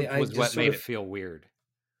you know, which I was just what sort made of it feel weird.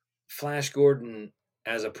 Flash Gordon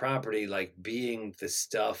as a property, like being the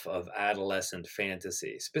stuff of adolescent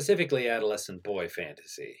fantasy, specifically adolescent boy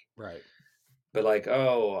fantasy. Right. But like,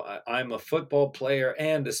 oh, I'm a football player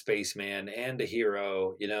and a spaceman and a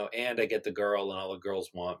hero, you know, and I get the girl and all the girls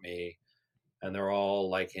want me. And they're all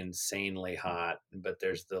like insanely hot. But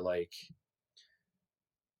there's the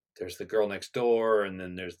girl next door, and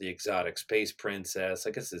then there's the exotic space princess.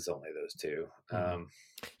 I guess it's only those two. Mm-hmm.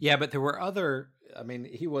 Yeah, but there were other, I mean,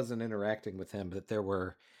 he wasn't interacting with him, but there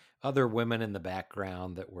were other women in the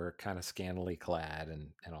background that were kind of scantily clad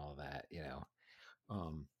and all that, you know.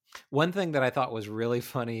 One thing that I thought was really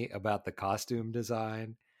funny about the costume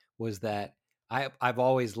design was that I've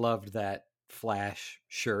always loved that Flash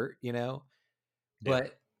shirt, you know,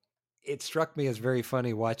 but it struck me as very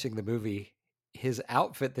funny watching the movie. His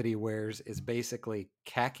outfit that he wears is basically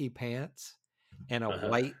khaki pants and a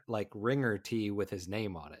white like ringer tee with his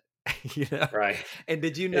name on it. You know? Right. And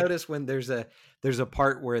did you notice when there's a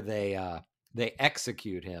part where they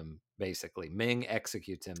execute him, basically Ming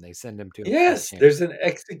executes him, they send him to yes, there's an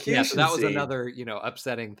execution. Yeah, so that was scene. another, you know,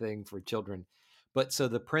 upsetting thing for children. But so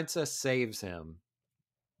the princess saves him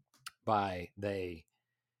by they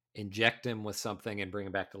inject him with something and bring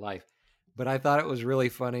him back to life. But I thought it was really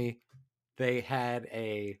funny. They had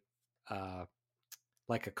a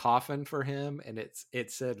like a coffin for him, and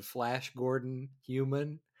it said Flash Gordon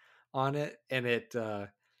Human on it, and it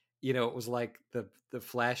you know, it was like the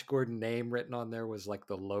Flash Gordon name written on there was like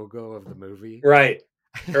the logo of the movie. Right.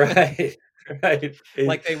 Right. Right.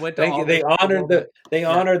 Like they went to all they honored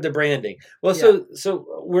honored the branding. Well, so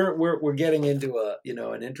we're getting into a, you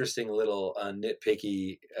know, an interesting little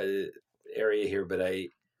nitpicky area here, but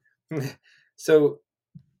so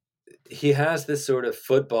he has this sort of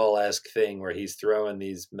football-esque thing where he's throwing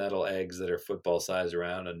these metal eggs that are football size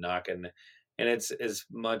around and knocking, and it's as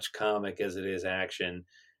much comic as it is action.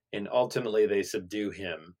 And ultimately they subdue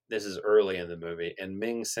him. This is early in the movie, and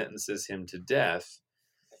Ming sentences him to death.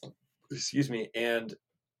 Excuse me. And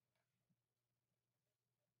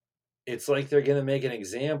it's like they're going to make an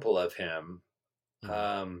example of him.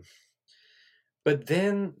 But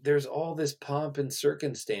then there's all this pomp and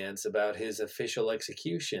circumstance about his official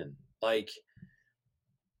execution. Like,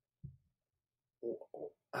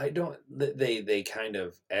 they kind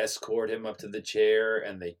of escort him up to the chair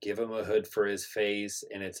and they give him a hood for his face.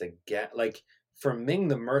 And it's like for Ming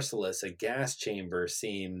the Merciless, a gas chamber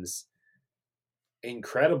seems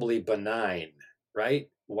incredibly benign, right?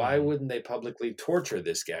 Why wouldn't they publicly torture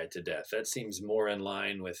this guy to death? That seems more in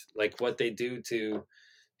line with like what they do to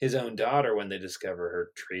his own daughter when they discover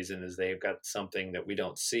her treason. Is they've got something that we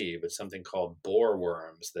don't see, but something called boar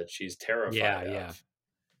worms that she's terrified of.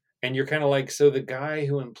 And you're kind of like, so the guy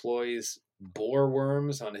who employs boar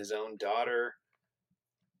worms on his own daughter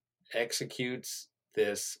executes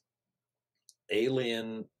this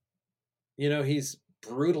alien, you know, he's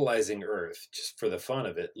brutalizing Earth just for the fun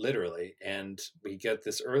of it, literally. And we get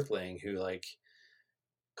this Earthling who like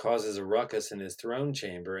causes a ruckus in his throne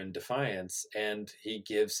chamber in defiance, and he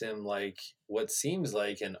gives him like what seems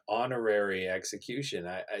like an honorary execution.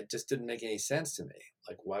 I just didn't make any sense to me.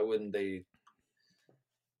 Like, why wouldn't they?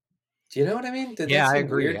 Do you know what I mean? I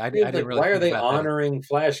agree. I didn't really why are think they about that. honoring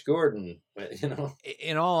Flash Gordon? You know,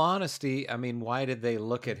 in all honesty, I mean, why did they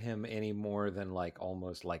look at him any more than like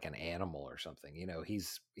almost like an animal or something? You know,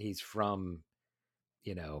 he's from,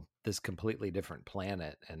 you know, this completely different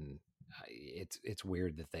planet, and it's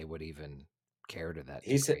weird that they would even care to that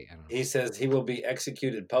degree. He says he will be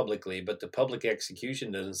executed publicly, but the public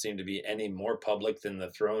execution doesn't seem to be any more public than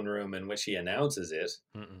the throne room in which he announces it.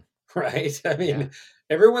 Right? I mean,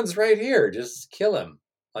 everyone's right here. Just kill him.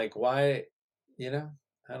 Like, why? You know,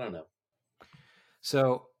 I don't know.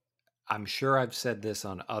 So I'm sure I've said this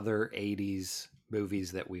on other 80s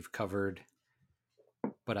movies that we've covered,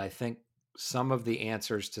 but I think some of the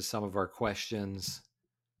answers to some of our questions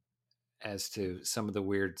as to some of the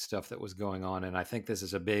weird stuff that was going on, and I think this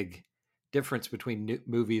is a big difference between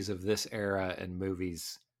movies of this era and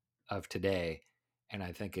movies of today, and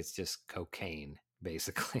I think it's just cocaine,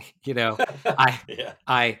 basically. You know,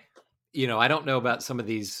 I you know, I don't know about some of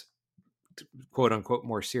these quote unquote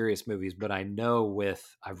more serious movies, but I know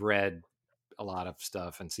I've read a lot of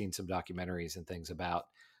stuff and seen some documentaries and things about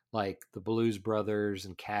like the Blues Brothers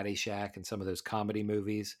and Caddyshack and some of those comedy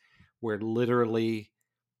movies where literally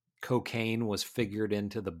cocaine was figured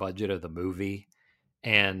into the budget of the movie.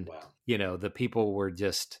 And, the people were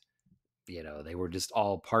just, they were just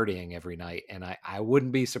all partying every night. And I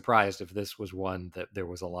wouldn't be surprised if this was one that there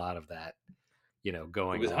was a lot of that,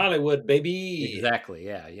 going It was on. Hollywood, baby. Exactly.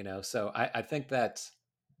 Yeah. So I think that's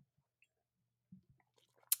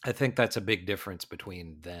a big difference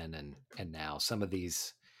between then and now. Some of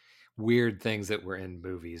these weird things that were in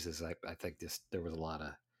movies is I think there was a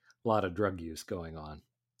lot of drug use going on.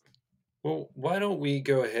 Well, why don't we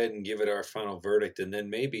go ahead and give it our final verdict, and then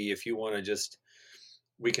maybe if you want to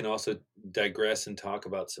we can also digress and talk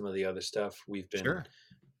about some of the other stuff we've been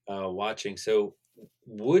watching. So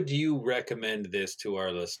would you recommend this to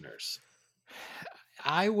our listeners?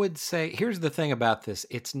 I would say, here's the thing about this.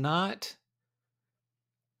 It's not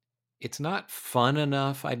fun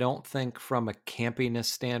enough, I don't think, from a campiness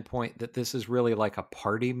standpoint, that this is really like a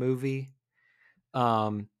party movie.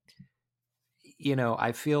 I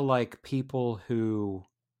feel like people who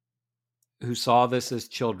saw this as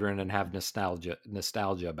children and have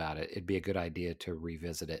nostalgia about it, it'd be a good idea to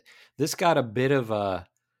revisit it. This got a bit of a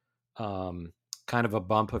kind of a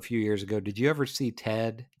bump a few years ago. Did you ever see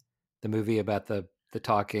Ted, the movie about the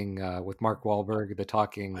talking with Mark Wahlberg? The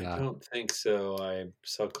talking. I don't think so. I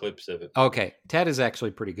saw clips of it. Okay, Ted is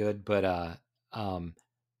actually pretty good, but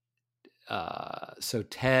so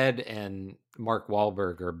Ted and Mark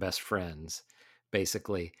Wahlberg are best friends,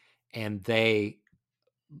 basically, and they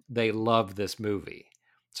love this movie.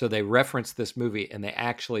 So they referenced this movie, and they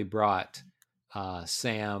actually brought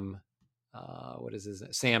Sam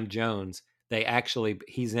Jones.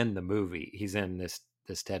 He's in the movie. He's in this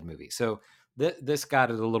Ted movie. So this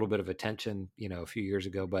got it a little bit of attention, a few years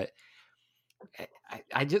ago, but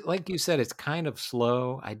I just, like you said, it's kind of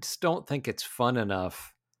slow. I just don't think it's fun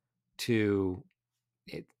enough to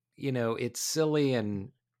it. It's silly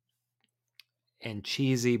and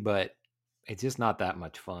cheesy, but it's just not that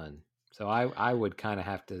much fun. So I would kind of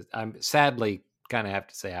have to, I'm sadly kind of have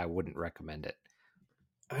to say I wouldn't recommend it.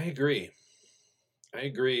 I agree.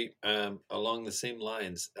 Along the same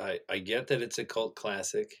lines. I get that it's a cult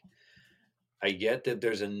classic. I get that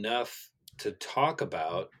there's enough to talk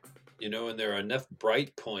about, and there are enough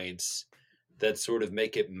bright points that sort of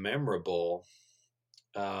make it memorable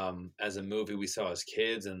as a movie we saw as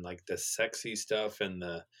kids, and like the sexy stuff and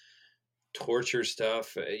the torture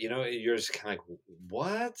stuff. You're just kind of like,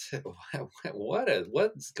 what's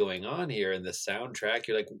going on here? And the soundtrack,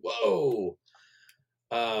 you're like, whoa.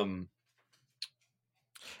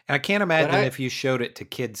 I can't imagine if you showed it to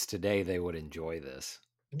kids today, they would enjoy this.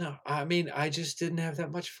 No, I mean, I just didn't have that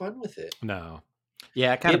much fun with it. No.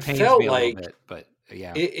 Yeah, it kind of pains me a little bit, but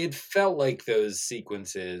yeah. It felt like those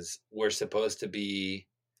sequences were supposed to be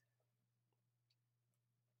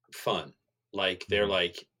fun. Like, they're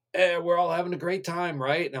like, we're all having a great time,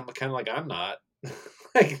 right? And I'm kind of like, I'm not.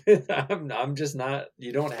 Like, I'm just not.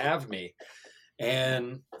 You don't have me.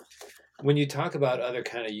 And when you talk about other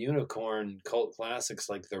kind of unicorn cult classics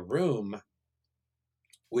like The Room,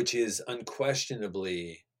 which is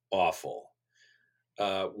unquestionably awful,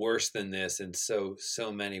 worse than this in so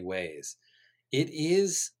many ways, it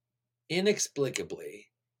is inexplicably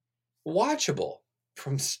watchable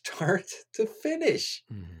from start to finish.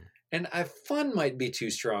 Mm-hmm. And fun might be too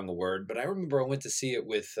strong a word, but I remember I went to see it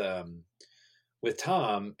with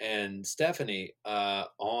Tom and Stephanie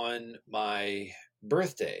on my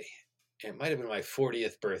birthday. It might have been my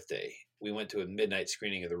 40th birthday. We went to a midnight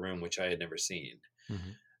screening of The Room, which I had never seen.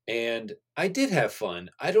 Mm-hmm. And I did have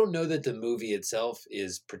fun. I don't know that the movie itself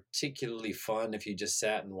is particularly fun if you just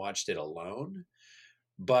sat and watched it alone.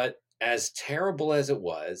 But as terrible as it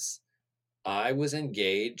was, I was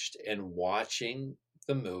engaged and watching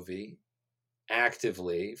the movie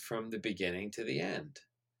actively from the beginning to the end.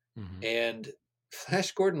 Mm-hmm. And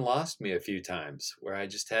Flash Gordon lost me a few times where I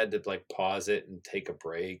just had to like pause it and take a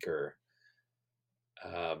break, or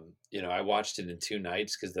I watched it in 2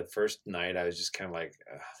 nights, because the first night I was just kind of like,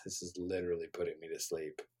 this is literally putting me to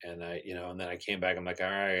sleep. And and then I came back, I'm like, all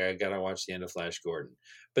right, I got to watch the end of Flash Gordon.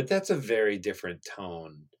 But that's a very different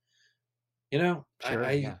tone. Sure,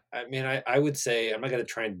 I mean, I would say, I'm not going to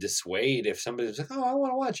try and dissuade if somebody's like, oh, I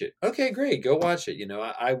want to watch it. Okay, great. Go watch it.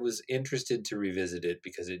 I was interested to revisit it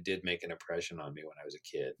because it did make an impression on me when I was a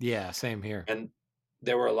kid. Yeah, same here. And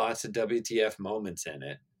there were lots of WTF moments in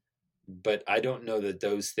it, but I don't know that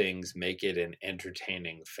those things make it an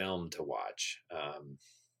entertaining film to watch.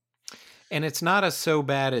 And it's not a so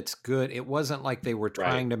bad it's good. It wasn't like they were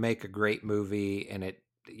trying to make a great movie and it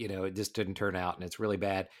just didn't turn out and it's really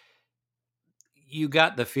bad. you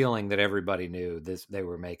got the feeling that everybody knew this. They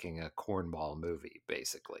were making a cornball movie,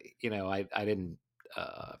 basically. I didn't,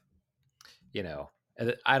 I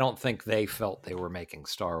don't think they felt they were making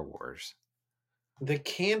Star Wars. The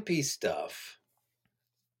campy stuff,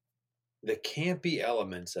 the campy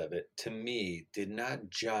elements of it, to me, did not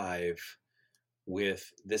jive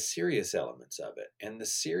with the serious elements of it. And the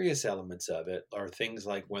serious elements of it are things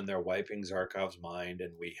like when they're wiping Zarkov's mind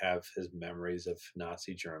and we have his memories of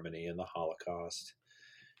Nazi Germany and the Holocaust.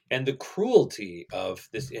 And the cruelty of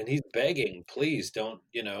this, and he's begging, please don't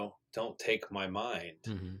take my mind.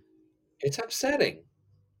 Mm-hmm. It's upsetting.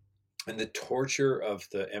 And the torture of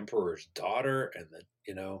the emperor's daughter and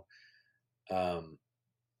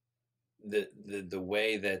the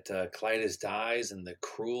way that Clytus dies and the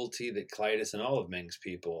cruelty that Clytus and all of Ming's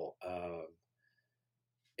people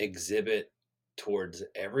exhibit towards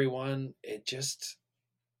everyone. It just,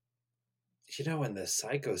 and the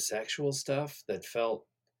psychosexual stuff that felt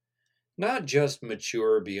not just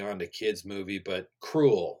mature beyond a kid's movie, but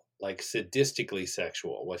cruel, like sadistically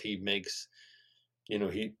sexual. What he makes,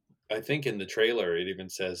 I think in the trailer, it even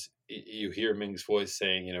says, you hear Ming's voice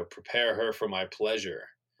saying, prepare her for my pleasure.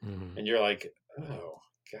 Mm-hmm. And you're like, oh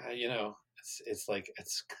God, it's like,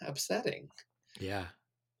 it's upsetting. Yeah.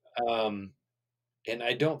 And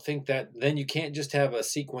I don't think that then you can't just have a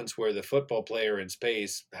sequence where the football player in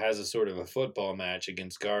space has a sort of a football match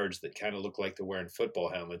against guards that kind of look like they're wearing football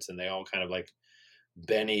helmets and they all kind of like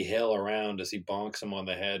Benny Hill around as he bonks him on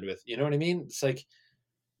the head with, you know what I mean? It's like,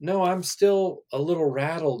 no, I'm still a little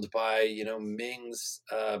rattled by, Ming's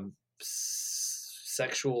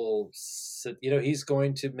sexual, he's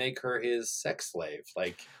going to make her his sex slave.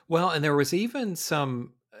 Well, and there was even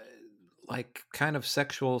some like kind of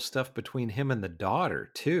sexual stuff between him and the daughter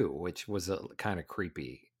too, which was kind of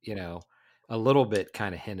creepy, a little bit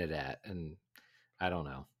kind of hinted at. And I don't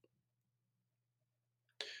know.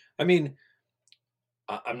 I mean,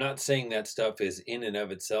 I'm not saying that stuff is in and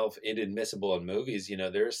of itself inadmissible in movies.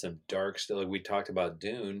 There's some dark stuff. Like we talked about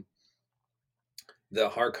Dune. The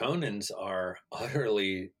Harkonnens are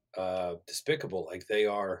utterly despicable. Like they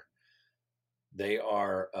are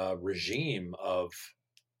a regime of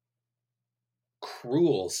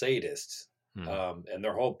cruel sadists. And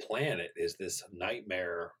their whole planet is this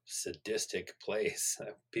nightmare, sadistic place.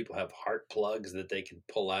 People have heart plugs that they can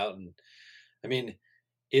pull out. And I mean,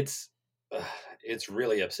 it's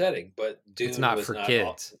really upsetting, but Dune it's not was for not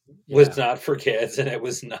kids. Was not for kids, and it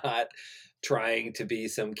was not trying to be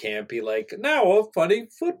some campy now a funny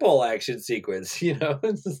football action sequence.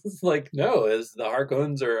 It's like, no, the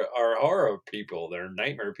Harkonnens are horror people. They're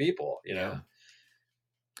nightmare people.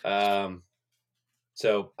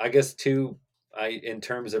 So I guess in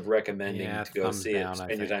terms of recommending to go see it,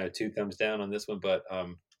 spend your time with 2 thumbs down on this one, but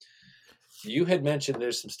you had mentioned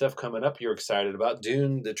there's some stuff coming up you're excited about.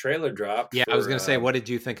 Dune, the trailer dropped. Yeah, I was going to say, what did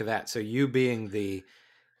you think of that? So you being the,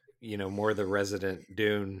 more the resident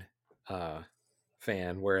Dune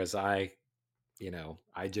fan, whereas I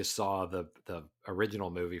just saw the original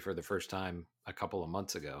movie for the first time a couple of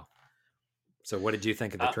months ago. So what did you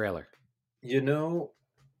think of the trailer?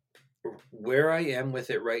 Where I am with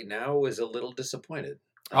it right now is a little disappointed.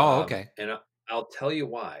 Oh, okay. And I'll tell you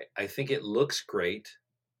why. I think it looks great.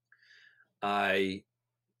 I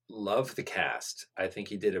love the cast. I think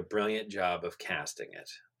he did a brilliant job of casting it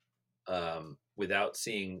without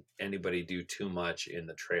seeing anybody do too much in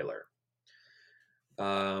the trailer.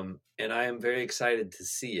 And I am very excited to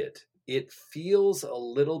see it. It feels a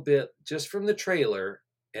little bit, just from the trailer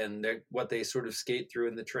and what they sort of skate through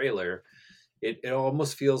in the trailer, it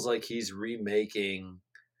almost feels like he's remaking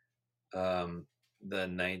the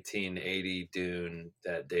 1980 Dune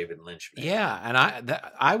that David Lynch made. Yeah, and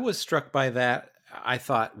I was struck by that. I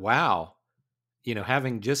thought, wow,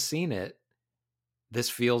 having just seen it,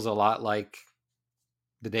 this feels a lot like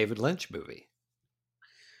the David Lynch movie.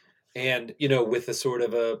 And with a sort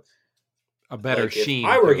of a better sheen.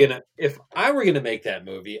 If I were gonna make that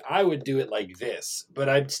movie, I would do it like this, but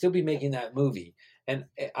I'd still be making that movie. And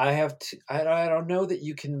I don't know that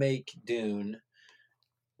you can make Dune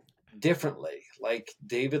differently. Like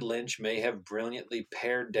David Lynch may have brilliantly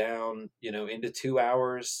pared down, into 2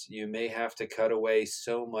 hours. You may have to cut away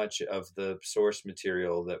so much of the source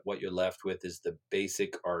material that what you're left with is the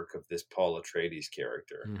basic arc of this Paul Atreides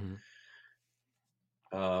character. Mm-hmm.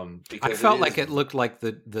 Because I felt like it looked like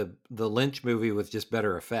the Lynch movie with just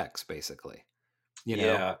better effects, basically.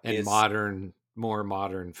 And more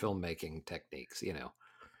modern filmmaking techniques.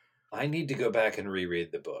 I need to go back and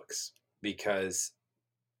reread the books because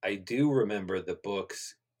I do remember the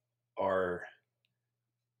books are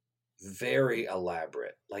very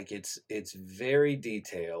elaborate. Like it's very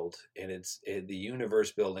detailed, and the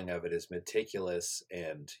universe building of it is meticulous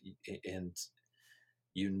and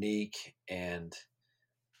unique. And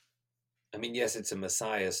I mean, yes, it's a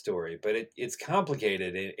Messiah story, but it's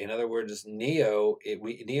complicated. In other words,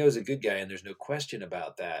 Neo's a good guy, and there's no question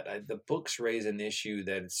about that. The books raise an issue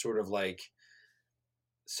that it's sort of like,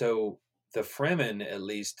 so the Fremen at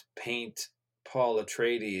least paint Paul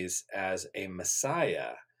Atreides as a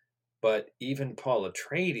Messiah, but even Paul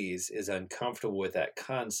Atreides is uncomfortable with that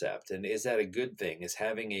concept. And is that a good thing? Is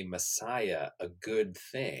having a Messiah a good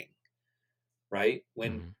thing? Right?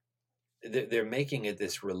 When they're making it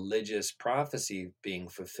this religious prophecy being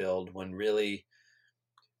fulfilled, when really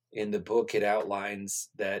in the book it outlines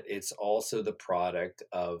that it's also the product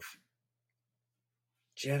of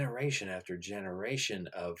generation after generation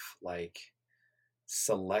of like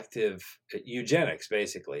selective eugenics,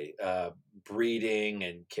 basically breeding,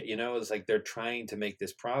 and it's like they're trying to make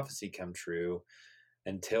this prophecy come true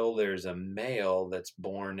until there's a male that's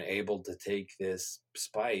born able to take this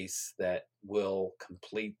spice that will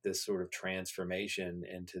complete this sort of transformation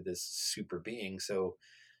into this super being. So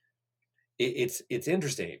it's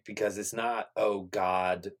interesting because it's not, oh,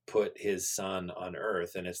 God put his son on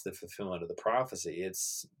earth and it's the fulfillment of the prophecy.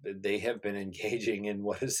 They have been engaging in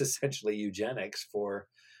what is essentially eugenics for,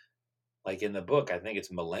 like in the book, I think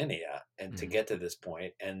it's millennia, and to get to this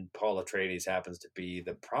point, and Paul Atreides happens to be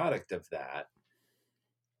the product of that.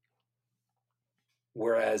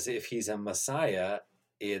 Whereas if he's a Messiah,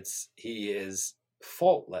 he is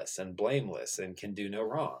faultless and blameless and can do no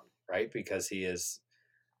wrong, right? Because he is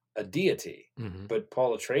a deity. But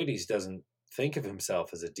Paul Atreides doesn't think of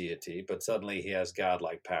himself as a deity, but suddenly he has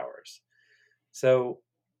godlike powers. So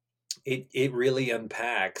it really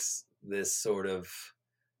unpacks this sort of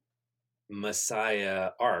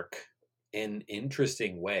Messiah arc in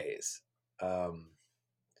interesting ways. And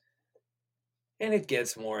it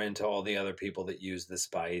gets more into all the other people that use the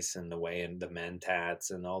spice and the way, and the mentats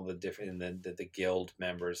and all the different, the guild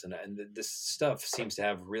members. And this stuff seems to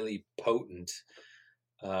have really potent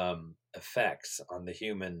effects on the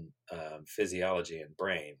human physiology and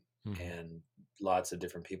brain. And lots of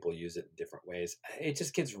different people use it in different ways. It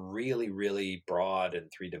just gets really, really broad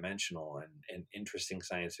and three-dimensional and interesting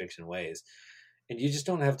science fiction ways. And you just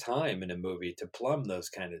don't have time in a movie to plumb those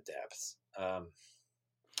kind of depths.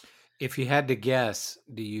 If you had to guess,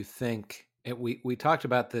 do you think, we talked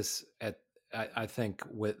about this I think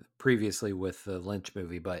previously with the Lynch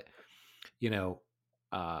movie, but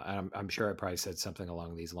I'm sure I probably said something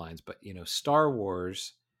along these lines, but Star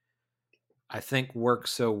Wars, I think,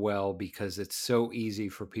 works so well because it's so easy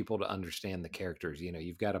for people to understand the characters.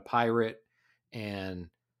 You've got a pirate and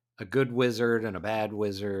a good wizard and a bad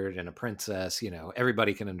wizard and a princess.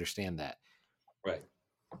 Everybody can understand that. Right.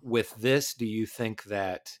 With this, do you think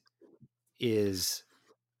that is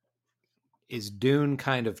Dune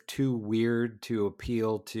kind of too weird to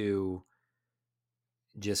appeal to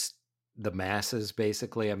just the masses,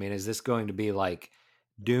 basically? I mean, is this going to be like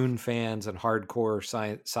Dune fans and hardcore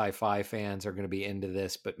sci-fi fans are going to be into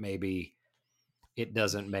this, but maybe it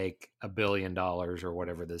doesn't make $1 billion or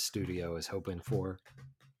whatever the studio is hoping for?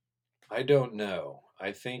 I don't know.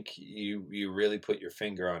 I think you really put your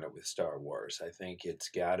finger on it with Star Wars. I think it's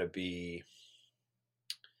got to be,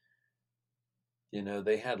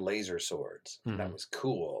 they had laser swords. That was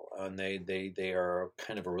cool. And they are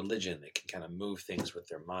kind of a religion. They can kind of move things with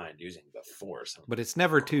their mind using the Force. But it's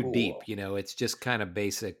never too deep, it's just kind of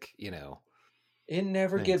basic, It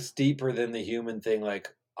never gets deeper than the human thing, like,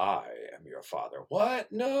 I am your father.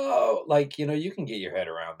 What? No. Like, you can get your head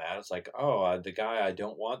around that. It's like, oh, the guy I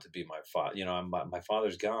don't want to be my father. My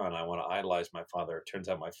father's gone. I want to idolize my father. It turns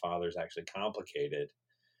out my father's actually complicated.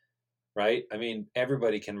 Right? I mean,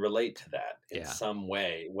 everybody can relate to that in some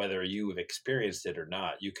way, whether you have experienced it or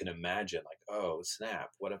not. You can imagine, like, oh, snap,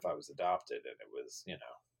 what if I was adopted and it was,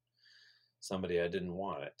 somebody I didn't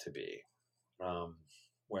want it to be.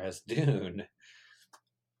 Whereas Dune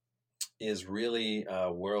is really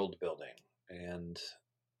world building, and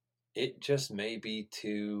it just may be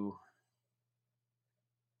to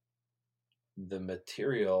the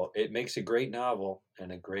material. It makes a great novel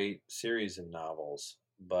and a great series of novels,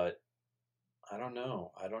 but I don't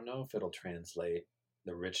know. I don't know if it'll translate,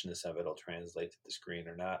 the richness of it'll translate to the screen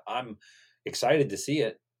or not. I'm excited to see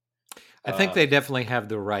it. I think they definitely have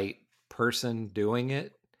the right person doing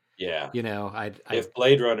it. Yeah. If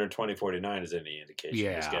Blade Runner 2049 is any indication,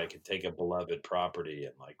 Yeah. this guy can take a beloved property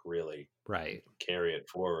and like really carry it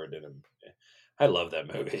forward. And I love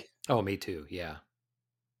that movie. Oh, me too. Yeah.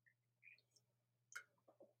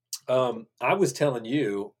 I was telling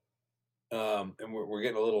you and we're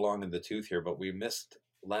getting a little long in the tooth here, but we missed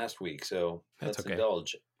last week, so That's let's okay.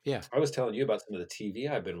 indulge. Yeah. I was telling you about some of the TV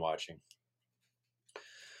I've been watching.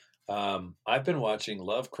 I've been watching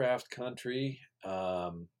Lovecraft Country,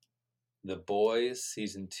 The Boys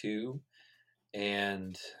season 2,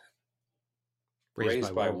 and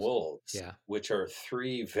Raised by Wolves, Yeah. which are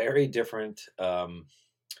 3 very different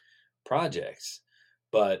projects,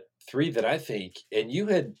 but 3 that I think. And you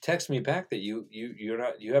had texted me back that you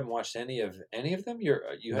haven't watched any of them. You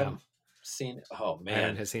No. haven't seen. Oh I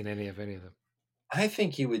haven't man, seen any of them. I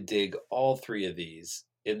think you would dig all 3 of these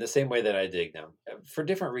in the same way that I dig them, for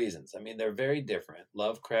different reasons. I mean, they're very different.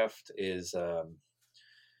 Lovecraft is how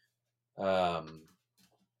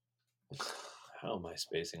am I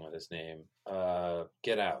spacing on his name?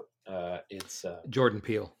 Get Out. It's Jordan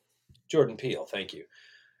Peele. Jordan Peele, thank you.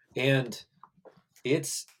 And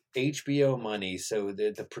it's HBO money, so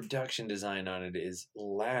the production design on it is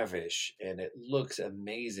lavish and it looks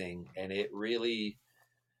amazing, and it really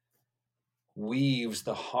weaves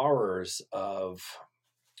the horrors of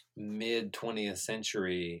mid 20th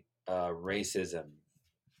century racism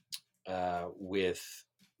with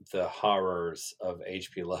the horrors of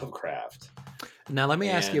H.P. Lovecraft. Now let me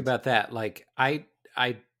ask you about that. Like I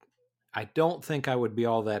don't think I would be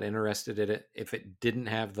all that interested in it if it didn't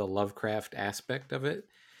have the Lovecraft aspect of it.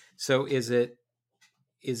 So is it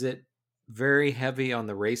very heavy on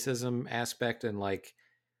the racism aspect and like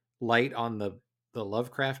light on the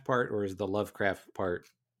Lovecraft part, or is the Lovecraft part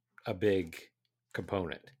a big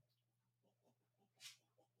component?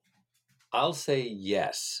 I'll say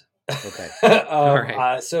yes. Okay. All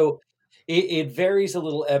right. So it varies a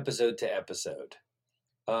little episode to episode.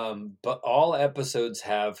 But all episodes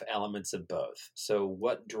have elements of both. So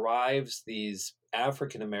what drives these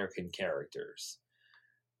African American characters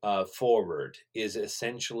forward is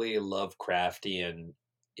essentially Lovecraftian.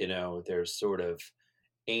 There's sort of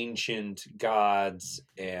ancient gods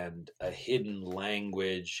and a hidden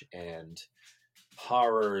language and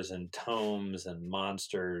horrors and tomes and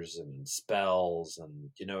monsters and spells,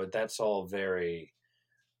 and that's all very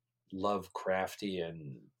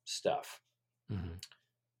Lovecraftian stuff.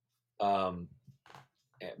 Mm-hmm.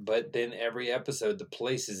 But then every episode, the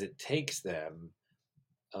places it takes them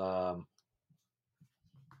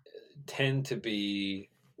tend to be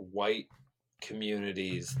white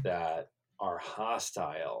communities that are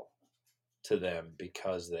hostile to them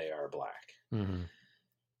because they are Black. Mm-hmm.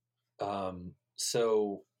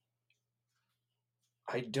 So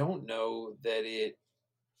I don't know that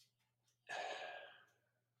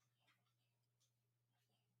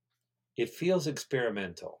it feels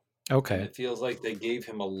experimental. Okay. And it feels like they gave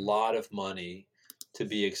him a lot of money to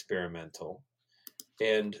be experimental,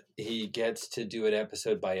 and he gets to do it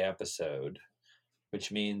episode by episode,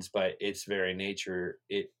 which means by its very nature,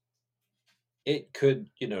 it could,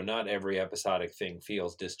 not every episodic thing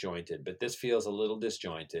feels disjointed, but this feels a little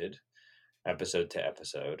disjointed episode to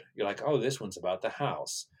episode. You're like, oh, this one's about the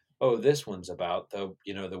house. Oh, this one's about the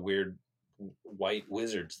weird white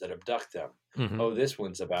wizards that abduct them. Mm-hmm. Oh, this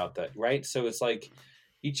one's about that, right? So it's like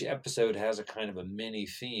each episode has a kind of a mini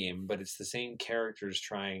theme, but it's the same characters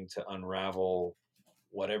trying to unravel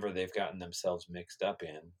whatever they've gotten themselves mixed up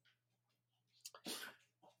in.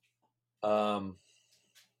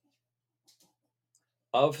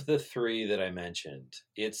 Of the 3 that I mentioned,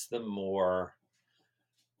 it's the more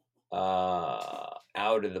out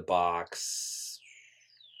of the box.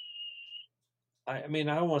 I mean,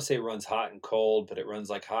 I don't want to say it runs hot and cold, but it runs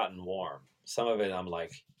like hot and warm. Some of it I'm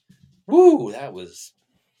like, woo, that was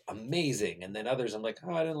amazing. And then others I'm like,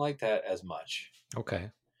 oh, I didn't like that as much. Okay.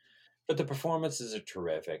 But the performances are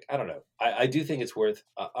terrific. I don't know. I do think it's worth,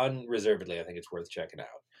 unreservedly, I think it's worth checking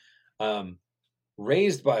out.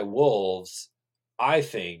 Raised by Wolves, I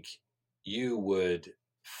think you would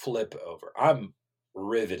flip over. I'm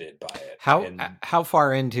riveted by it. How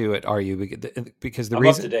far into it are you? Because the I'm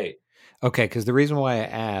reason up to date. Okay, because the reason why I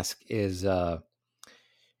ask is I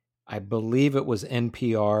believe it was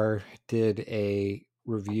NPR did a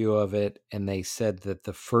review of it, and they said that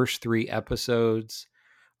the first 3 episodes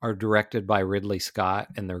are directed by Ridley Scott,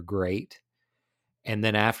 and they're great. And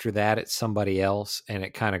then after that, it's somebody else, and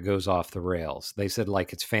it kind of goes off the rails. They said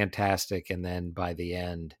like it's fantastic, and then by the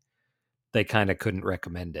end, they kind of couldn't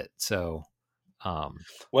recommend it. So,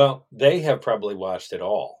 well, they have probably watched it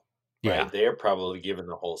all. Right? Yeah, they're probably given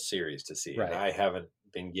the whole series to see, right. And I haven't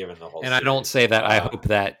been given the whole. And series. I don't say that. I hope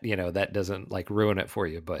that that doesn't like ruin it for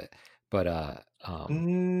you, but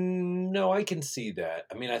no, I can see that.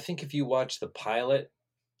 I mean, I think if you watch the pilot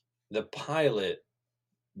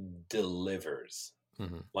delivers.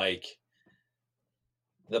 Mm-hmm. Like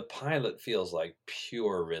the pilot feels like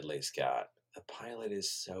pure Ridley Scott. The pilot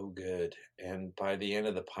is so good, and by the end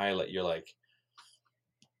of the pilot, you're like,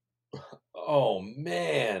 oh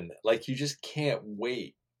man, like you just can't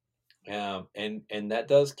wait. And that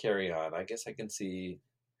does carry on. I guess I can see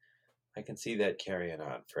that carrying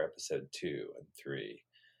on for episode 2 and 3.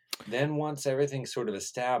 Then once everything's sort of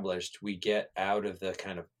established, we get out of the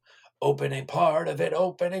kind of opening part, and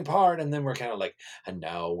then we're kind of like, and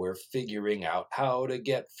now we're figuring out how to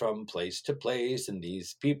get from place to place, and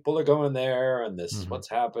these people are going there, and this is what's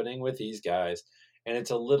happening with these guys. And it's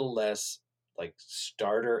a little less like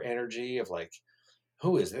starter energy of like,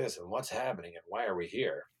 who is this and what's happening and why are we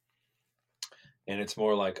here? And it's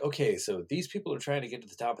more like, okay, so these people are trying to get to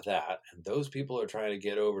the top of that, and those people are trying to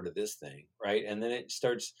get over to this thing, right? And then it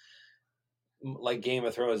starts, like Game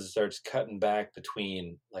of Thrones, it starts cutting back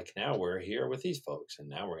between, like, now we're here with these folks, and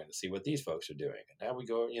now we're going to see what these folks are doing, and now we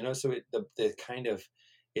go, so the kind of,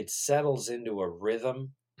 it settles into a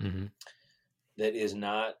rhythm that is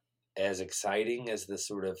not as exciting as the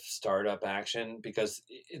sort of startup action, because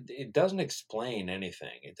it doesn't explain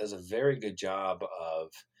anything. It does a very good job of,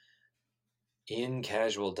 in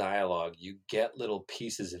casual dialogue, you get little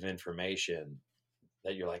pieces of information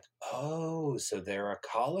that you're like, oh, so they're a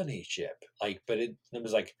colony ship. Like, but it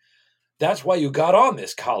was like, that's why you got on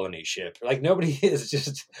this colony ship. Like, nobody is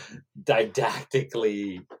just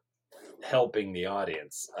didactically helping the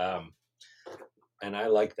audience. And I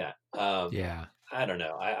like that. Yeah. I don't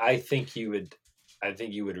know. I think you would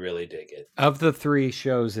really dig it. Of the 3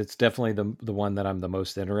 shows, it's definitely the one that I'm the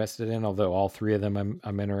most interested in, although all 3 of them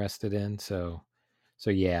I'm interested in. So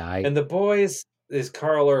yeah. And The Boys is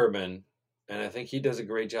Carl Urban, and I think he does a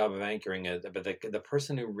great job of anchoring it. But the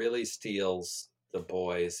person who really steals The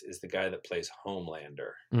Boys is the guy that plays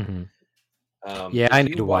Homelander. Yeah, I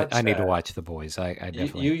need to watch. I need to watch The Boys. I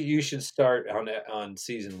definitely. You should start on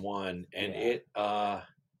season 1, and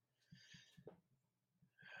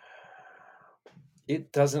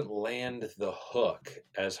it doesn't land the hook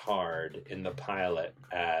as hard in the pilot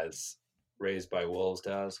as Raised by Wolves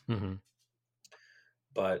does.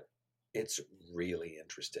 But it's really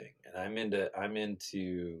interesting, and I'm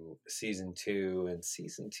into season 2, and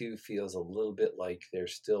season 2 feels a little bit like they're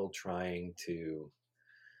still trying to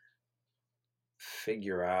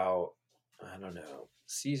figure out, I don't know.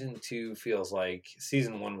 Season 2 feels like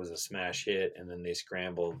season 1 was a smash hit, and then they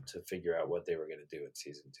scrambled to figure out what they were going to do in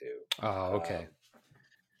season 2. Oh, okay.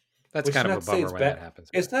 That's kind of a bummer when that happens.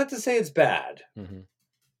 It's not to say it's bad.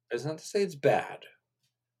 It's not to say it's bad.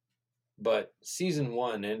 But season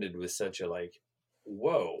 1 ended with such a like,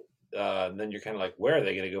 whoa. Then you're kind of like, where are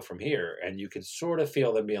they going to go from here? And you can sort of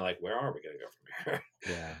feel them being like, where are we going to go from here?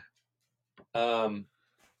 Yeah.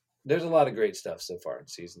 There's a lot of great stuff so far in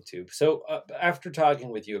season 2. So after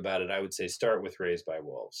talking with you about it, I would say start with Raised by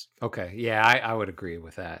Wolves. Okay. Yeah, I would agree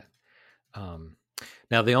with that.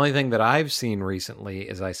 Now, the only thing that I've seen recently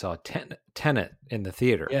is I saw Tenet in the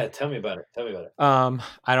theater. Yeah, tell me about it.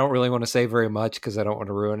 I don't really want to say very much because I don't want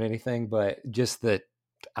to ruin anything, but just that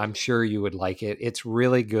I'm sure you would like it. It's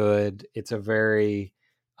really good. It's a very...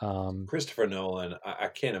 Christopher Nolan, I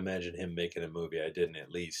can't imagine him making a movie I didn't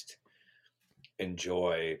at least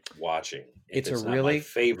enjoy watching. If it's not my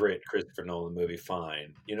favorite Christopher Nolan movie,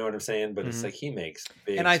 fine. You know what I'm saying? But it's like he makes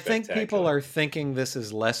big, and I think people are thinking this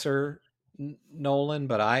is lesser Nolan,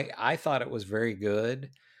 but I thought it was very good.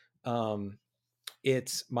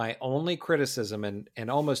 It's my only criticism, and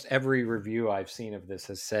almost every review I've seen of this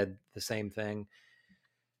has said the same thing.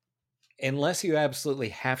 Unless you absolutely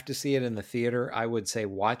have to see it in the theater, I would say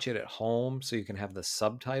watch it at home so you can have the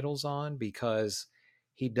subtitles on, because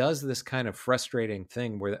he does this kind of frustrating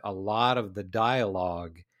thing where a lot of the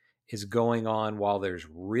dialogue is going on while there's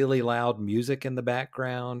really loud music in the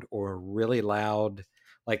background, or really loud,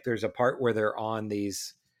 like there's a part where they're on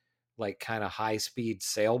these like kind of high speed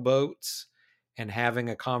sailboats and having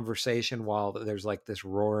a conversation while there's like this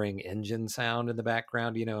roaring engine sound in the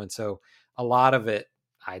background, and so a lot of it,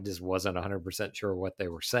 I just wasn't 100% sure what they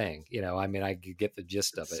were saying. I mean, I could get the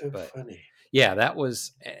gist of it, so but funny. Yeah, that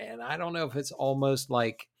was, and I don't know if it's almost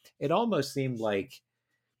like, it almost seemed like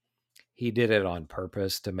he did it on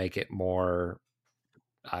purpose to make it more,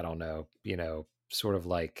 I don't know, sort of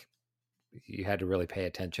like you had to really pay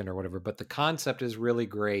attention or whatever, but the concept is really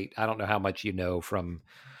great. I don't know how much you know from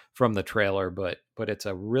the trailer, but it's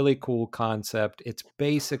a really cool concept. It's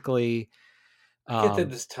basically, I get that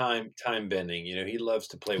this time bending, he loves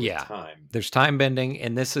to play with time. There's time bending,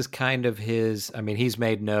 and this is kind of his, I mean, he's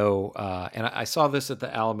made no, and I saw this at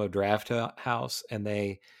the Alamo Draft House, and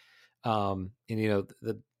they,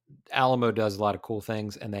 the Alamo does a lot of cool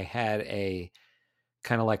things, and they had a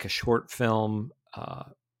kind of like a short film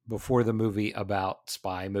before the movie about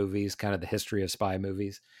spy movies, kind of the history of spy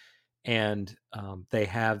movies, and they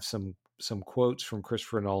have some quotes from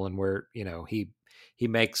Christopher Nolan where he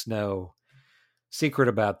makes no secret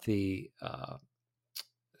about the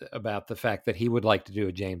fact that he would like to do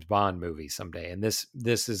a James Bond movie someday, and this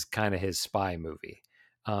is kind of his spy movie.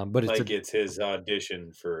 But it's his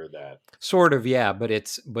audition for that. Sort of, yeah. But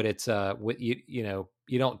it's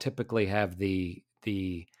you don't typically have the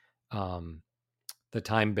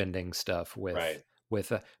time bending stuff with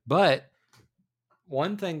but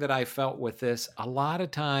one thing that I felt with this, a lot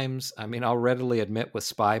of times, I mean, I'll readily admit with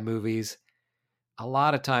spy movies, a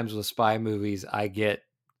lot of times with spy movies, I get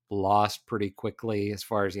lost pretty quickly as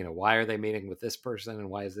far as, why are they meeting with this person and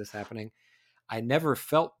why is this happening? I never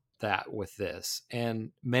felt that with this.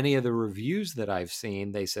 And many of the reviews that I've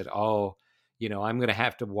seen, they said, oh, I'm going to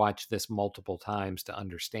have to watch this multiple times to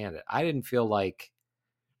understand it. I didn't feel like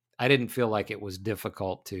it was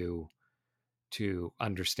difficult to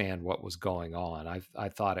understand what was going on. I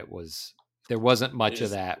thought there wasn't much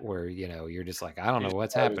of that where, you're just like, I don't know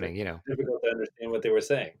what's happening, Difficult to understand what they were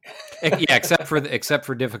saying. Yeah, except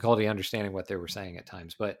for difficulty understanding what they were saying at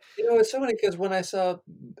times. But it's so funny because when I saw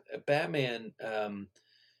Batman,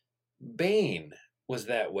 Bane was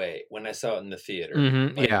that way when I saw it in the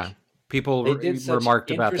theater. Yeah. People remarked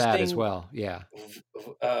about that as well. Yeah.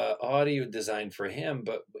 Audio design for him,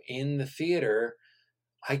 but in the theater,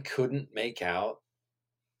 I couldn't make out.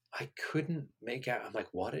 I'm like,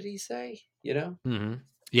 what did he say? Mm-hmm.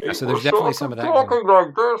 Yeah, so there's definitely some of that. Talking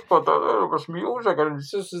like this, but there was music, and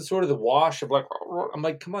it's just sort of the wash of like. I'm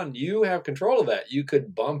like, come on, you have control of that. You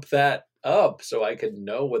could bump that up so I could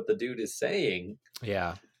know what the dude is saying.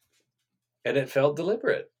 Yeah, and it felt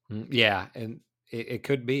deliberate. Yeah, and it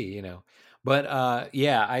could be, but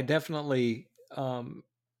yeah, I definitely,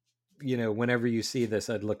 whenever you see this,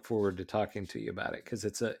 I'd look forward to talking to you about it because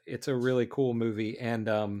it's a really cool movie,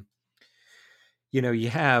 and you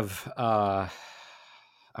have.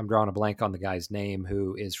 I'm drawing a blank on the guy's name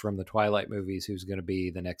who is from the Twilight movies, who's going to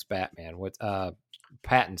be the next Batman.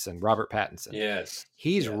 Pattinson, Robert Pattinson. Yes.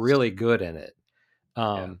 He's really good in it.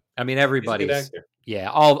 I mean, everybody's, he's a good actor. Yeah,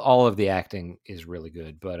 all of the acting is really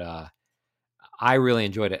good, but I really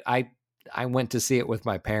enjoyed it. I went to see it with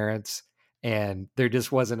my parents and there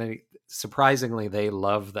just wasn't any, surprisingly, they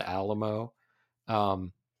love the Alamo.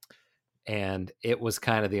 And it was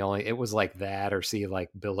kind of it was like that or see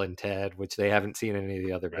like Bill and Ted, which they haven't seen any of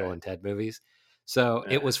the other Bill and Ted movies. So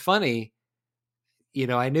it was funny.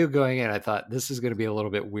 I knew going in, I thought this is going to be a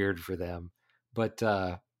little bit weird for them, but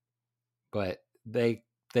they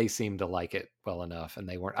seemed to like it well enough, and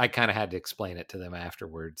I kind of had to explain it to them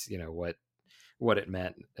afterwards, what it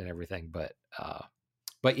meant and everything. But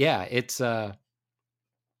yeah, it's, I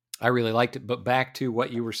really liked it. But back to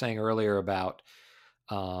what you were saying earlier about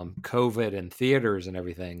COVID and theaters and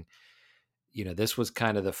everything, this was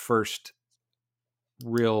kind of the first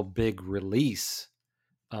real big release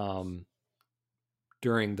during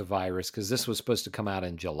the virus, because this was supposed to come out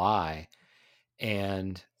in July,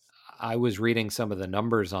 and I was reading some of the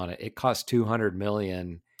numbers on it. It cost $200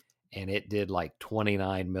 million, and it did like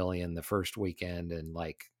 $29 million the first weekend and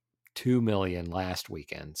like $2 million last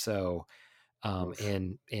weekend. So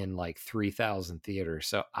in like 3,000 theaters.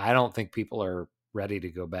 So I don't think people are ready to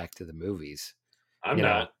go back to the movies. I'm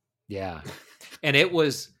not. Yeah. And it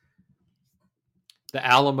was, the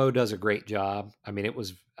Alamo does a great job. I mean,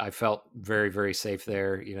 I felt very, very safe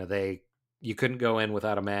there. You couldn't go in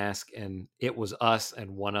without a mask, and it was us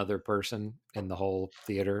and one other person in the whole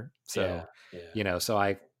theater. So, so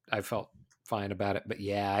I felt fine about it, but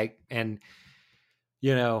yeah,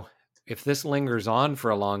 if this lingers on for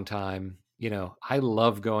a long time, I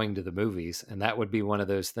love going to the movies, and that would be one of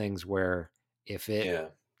those things where if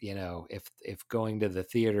going to the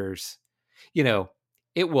theaters,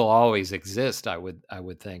 it will always exist, I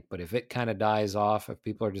would think. But if it kind of dies off, if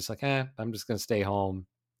people are just like, I'm just going to stay home,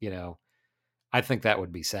 I think that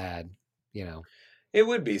would be sad, It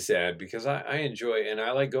would be sad because I enjoy, and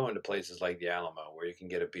I like going to places like the Alamo where you can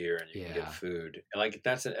get a beer and you can get food. And like,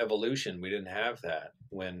 that's an evolution. We didn't have that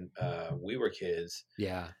when we were kids.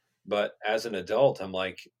 Yeah. But as an adult, I'm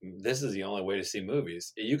like, this is the only way to see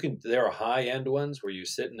movies. There are high end ones where you're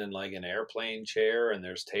sitting in like an airplane chair and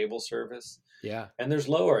there's table service. Yeah. And there's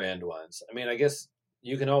lower end ones. I mean, I guess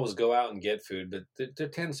you can always go out and get food, but there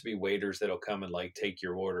tends to be waiters that'll come and like take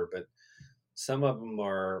your order. But some of them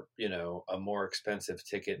are, a more expensive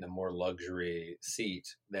ticket and a more luxury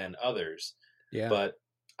seat than others. Yeah. But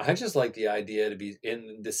I just like the idea to be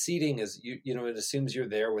in the seating is, it assumes you're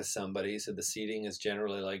there with somebody. So the seating is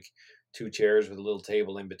generally like 2 chairs with a little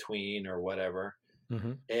table in between or whatever.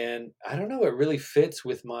 And I don't know, it really fits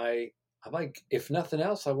with I'm like, if nothing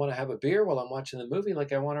else, I want to have a beer while I'm watching the movie.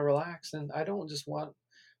 Like I want to relax, and I don't just want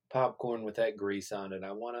popcorn with that grease on it.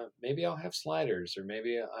 Maybe I'll have sliders, or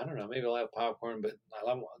maybe, I don't know, maybe I'll have popcorn, but I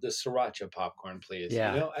love the sriracha popcorn, please.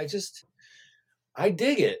 Yeah. You know, I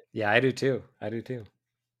dig it. Yeah, I do too.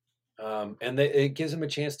 And it gives them a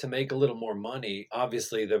chance to make a little more money.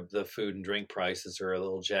 Obviously, the food and drink prices are a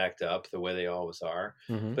little jacked up the way they always are.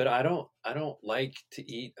 But I don't like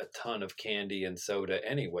to eat a ton of candy and soda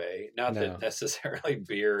anyway. Not that necessarily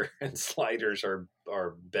beer and sliders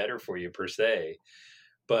are better for you per se,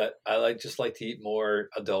 but I just like to eat more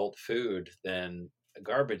adult food than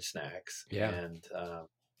garbage snacks. Yeah. And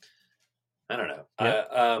I don't know.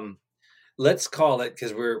 Yeah. Let's call it,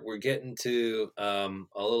 because we're getting to a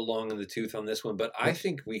little long in the tooth on this one, but I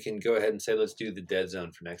think we can go ahead and say let's do the Dead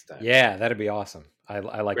Zone for next time. Yeah, that'd be awesome. I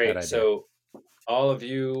like that idea. So all of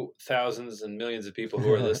you thousands and millions of people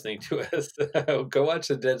who are listening to us, go watch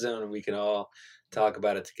the Dead Zone, and we can all talk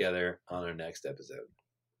about it together on our next episode.